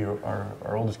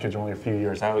 our oldest kids are only a few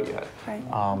years out yet. Right.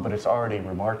 But it's already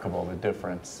remarkable, the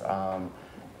difference.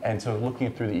 And so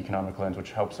looking through the economic lens,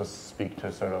 which helps us speak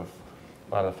to sort of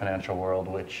a lot of the financial world,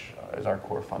 which is our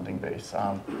core funding base.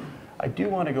 I do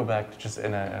want to go back to just,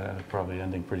 and probably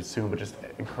ending pretty soon, but just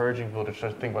encouraging people to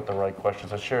just think about the right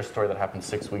questions. I'll share a story that happened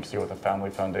 6 weeks ago with a family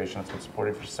foundation that's been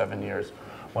supporting for 7 years.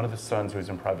 One of the sons who's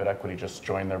in private equity just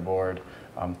joined their board,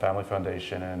 family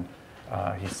foundation, and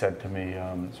he said to me,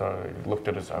 so I looked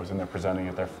at us, I was in there presenting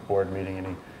at their board meeting, and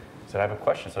he said, I have a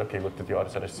question. I said, okay, looked at the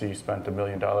audit, said, I see you spent $1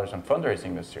 million on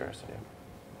fundraising this year. I said,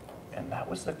 yeah. And that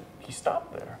was he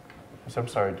stopped there. I said, I'm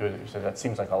sorry, dude. He said, that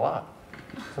seems like a lot.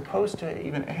 As opposed to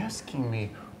even asking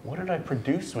me, what did I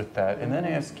produce with that? And then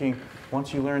asking,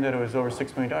 once you learned that it was over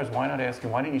 $6 million, why not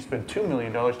asking, why didn't you spend $2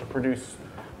 million to produce,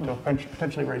 to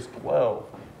potentially raise 12?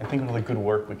 And think of all the good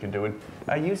work we can do. And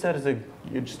I use that as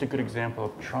just a good example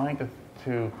of trying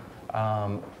to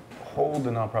hold the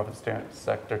nonprofit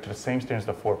sector to the same standards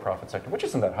as the for-profit sector, which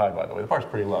isn't that high, by the way. The bar's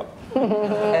pretty low.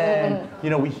 And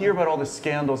we hear about all the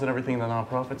scandals and everything in the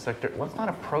nonprofit sector. Let's not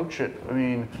approach it. I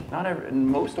mean,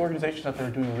 most organizations out there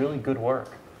are doing really good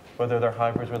work, whether they're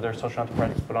hybrids, whether they're social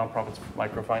enterprises, nonprofits,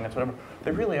 microfinance, whatever.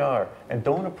 They really are. And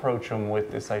don't approach them with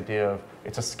this idea of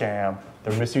it's a scam.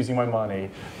 They're misusing my money.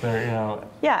 They're,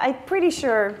 Yeah, I'm pretty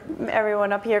sure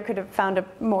everyone up here could have found a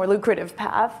more lucrative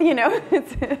path,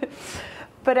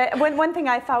 But one thing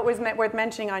I thought was worth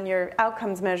mentioning on your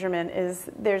outcomes measurement is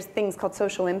there's things called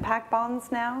social impact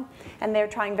bonds now, and they're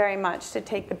trying very much to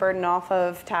take the burden off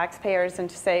of taxpayers and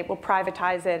to say we'll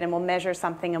privatize it and we'll measure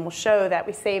something and we'll show that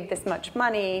we saved this much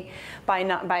money by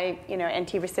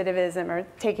anti-recidivism or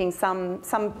taking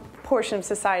some portion of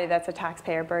society that's a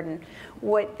taxpayer burden.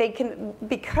 What they can,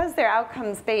 because they're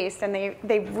outcomes based and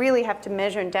they really have to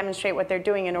measure and demonstrate what they're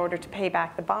doing in order to pay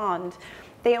back the bond.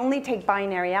 they only take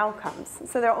binary outcomes.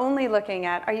 So they're only looking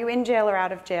at, are you in jail or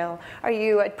out of jail? Are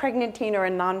you a pregnant teen or a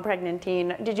non-pregnant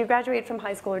teen? Did you graduate from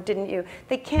high school or didn't you?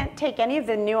 They can't take any of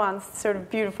the nuanced sort of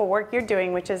beautiful work you're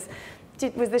doing, which is,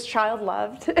 was this child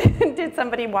loved? Did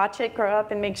somebody watch it grow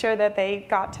up and make sure that they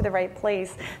got to the right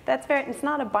place? That's very, it's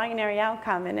not a binary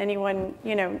outcome, and anyone,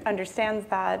 you know, understands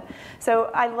that. So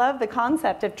I love the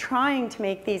concept of trying to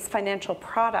make these financial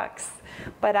products,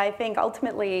 but I think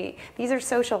ultimately these are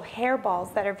social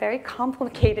hairballs that are very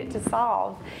complicated to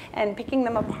solve, and picking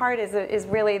them apart is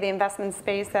really the investment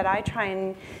space that I try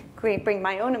and bring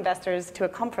my own investors to a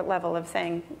comfort level of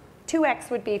saying, 2x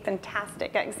would be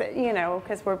fantastic, you know,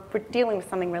 because we're dealing with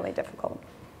something really difficult.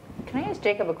 Can I ask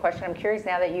Jacob a question? I'm curious,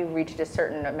 now that you've reached a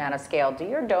certain amount of scale, do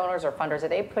your donors or funders, are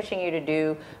they pushing you to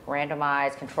do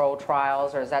randomized controlled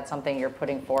trials, or is that something you're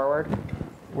putting forward?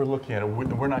 We're looking at it.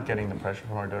 We're not getting the pressure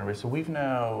from our donor base. So we've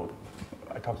now,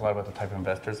 I talk a lot about the type of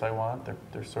investors I want.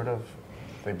 They're sort of,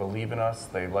 they believe in us,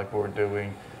 they like what we're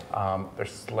doing. They're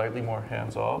slightly more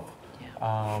hands-off.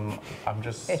 I'm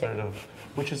just sort of,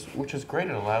 which is great.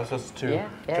 It allows us to,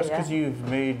 just because you've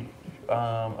made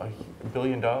 $1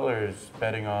 billion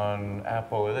betting on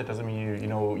Apple, that doesn't mean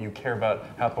you care about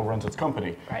how Apple runs its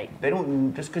company. Right. They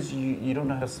don't, just because you don't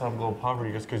know how to solve global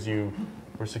poverty, just because you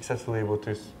were successfully able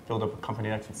to build up a company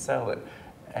X and sell it.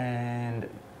 And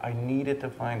I needed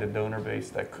to find a donor base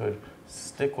that could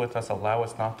stick with us, allow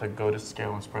us not to go to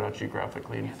scale and spread out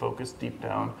geographically, and focus deep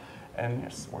down. And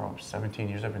yes, we're almost 17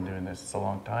 years I've been doing this. It's a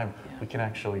long time. We can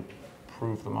actually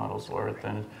prove the model's worth.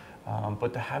 And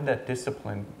but to have that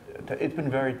discipline, it's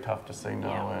been very tough to say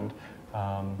no. And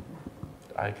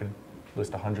I could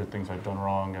list 100 things I've done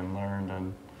wrong and learned,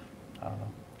 and I don't know.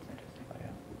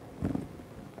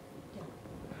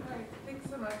 Hi, thanks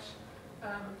so much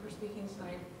for speaking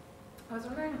tonight. I was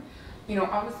wondering,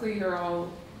 obviously these are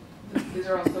all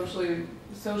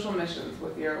social missions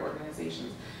with your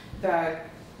organizations that,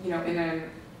 in an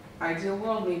ideal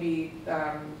world, maybe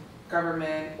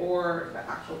government or the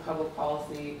actual public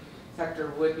policy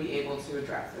sector would be able to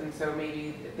address. And so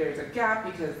maybe there's a gap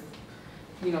because,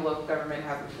 local government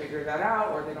hasn't figured that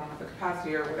out, or they don't have the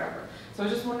capacity or whatever. So I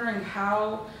was just wondering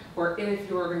how, or if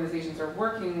your organizations are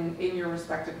working in your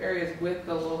respective areas with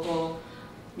the local,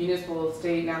 municipal,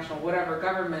 state, national, whatever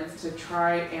governments to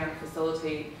try and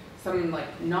facilitate some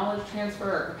like knowledge transfer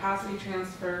or capacity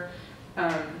transfer,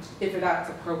 if that's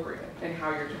appropriate, and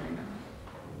how you're doing that.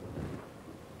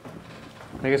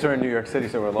 I guess we're in New York City,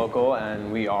 so we're local,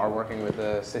 and we are working with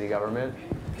the city government.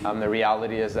 The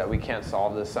reality is that we can't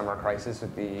solve this summer crisis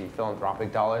with the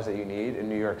philanthropic dollars that you need. In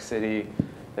New York City,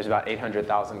 there's about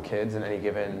 800,000 kids in any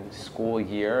given school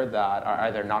year that are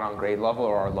either not on grade level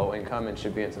or are low income and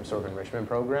should be in some sort of enrichment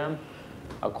program.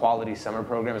 A quality summer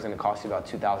program is going to cost you about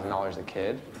 $2,000 a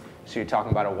kid. So you're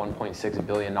talking about a $1.6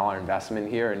 billion investment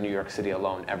here in New York City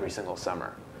alone every single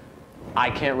summer.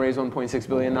 I can't raise $1.6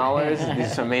 billion.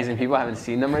 These are some amazing people. I haven't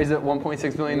seen them raise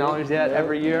 $1.6 billion yet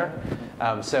every year.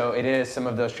 So it is, some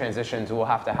of those transitions will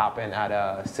have to happen at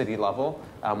a city level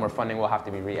where funding will have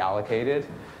to be reallocated.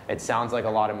 It sounds like a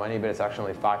lot of money, but it's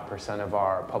actually 5% of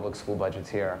our public school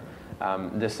budgets here.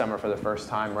 This summer, for the first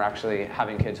time, we're actually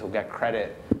having kids who get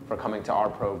credit for coming to our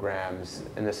programs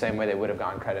in the same way they would have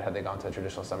gotten credit had they gone to a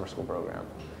traditional summer school program.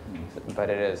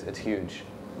 But it's huge.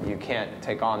 You can't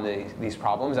take on these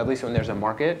problems, at least when there's a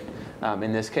market,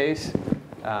 in this case,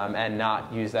 and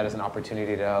not use that as an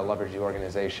opportunity to leverage the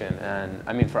organization. And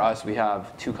I mean, for us, we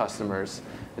have two customers.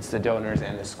 It's the donors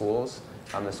and the schools.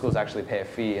 The schools actually pay a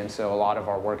fee, and so a lot of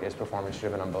our work is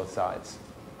performance-driven on both sides.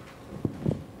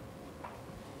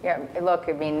 Yeah, look,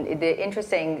 I mean, the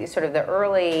interesting, sort of the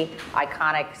early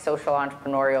iconic social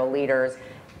entrepreneurial leaders,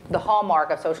 the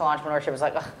hallmark of social entrepreneurship is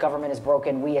like, government is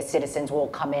broken, we as citizens will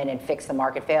come in and fix the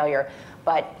market failure.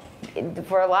 But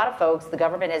for a lot of folks, the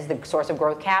government is the source of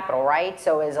growth capital, right?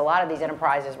 So as a lot of these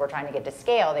enterprises were trying to get to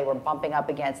scale, they were bumping up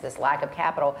against this lack of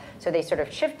capital. So they sort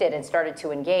of shifted and started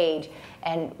to engage.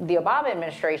 And the Obama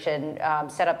administration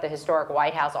set up the historic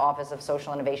White House Office of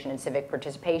Social Innovation and Civic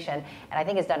Participation, and I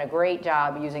think has done a great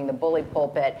job using the bully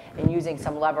pulpit and using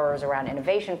some levers around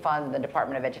innovation funds, the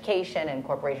Department of Education and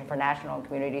Corporation for National and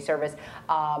Community Service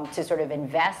to sort of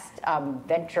invest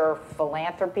venture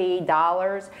philanthropy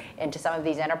dollars into some of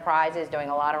these enterprises, doing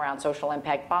a lot around social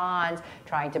impact bonds,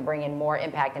 trying to bring in more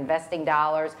impact investing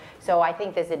dollars. So I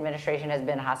think this administration has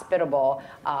been hospitable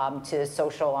to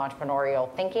social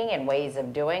entrepreneurial thinking and ways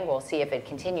of doing. We'll see if it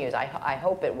continues. I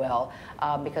hope it will,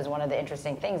 because one of the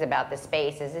interesting things about this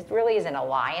space is it really is an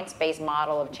alliance-based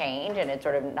model of change, and it's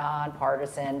sort of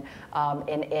nonpartisan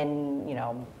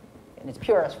in its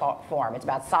purest form. It's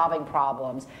about solving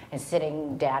problems and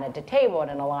sitting down at the table in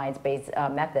an alliance-based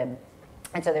method.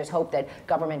 And so there's hope that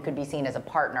government could be seen as a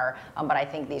partner, but I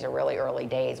think these are really early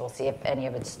days. We'll see if any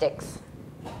of it sticks.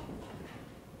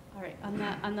 All right, on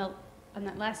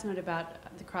that last note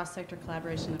about the cross-sector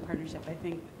collaboration and partnership, I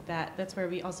think that's where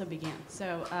we also began.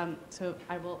 So, so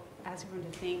I will ask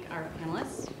everyone to thank our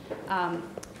panelists.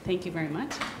 Thank you very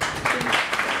much.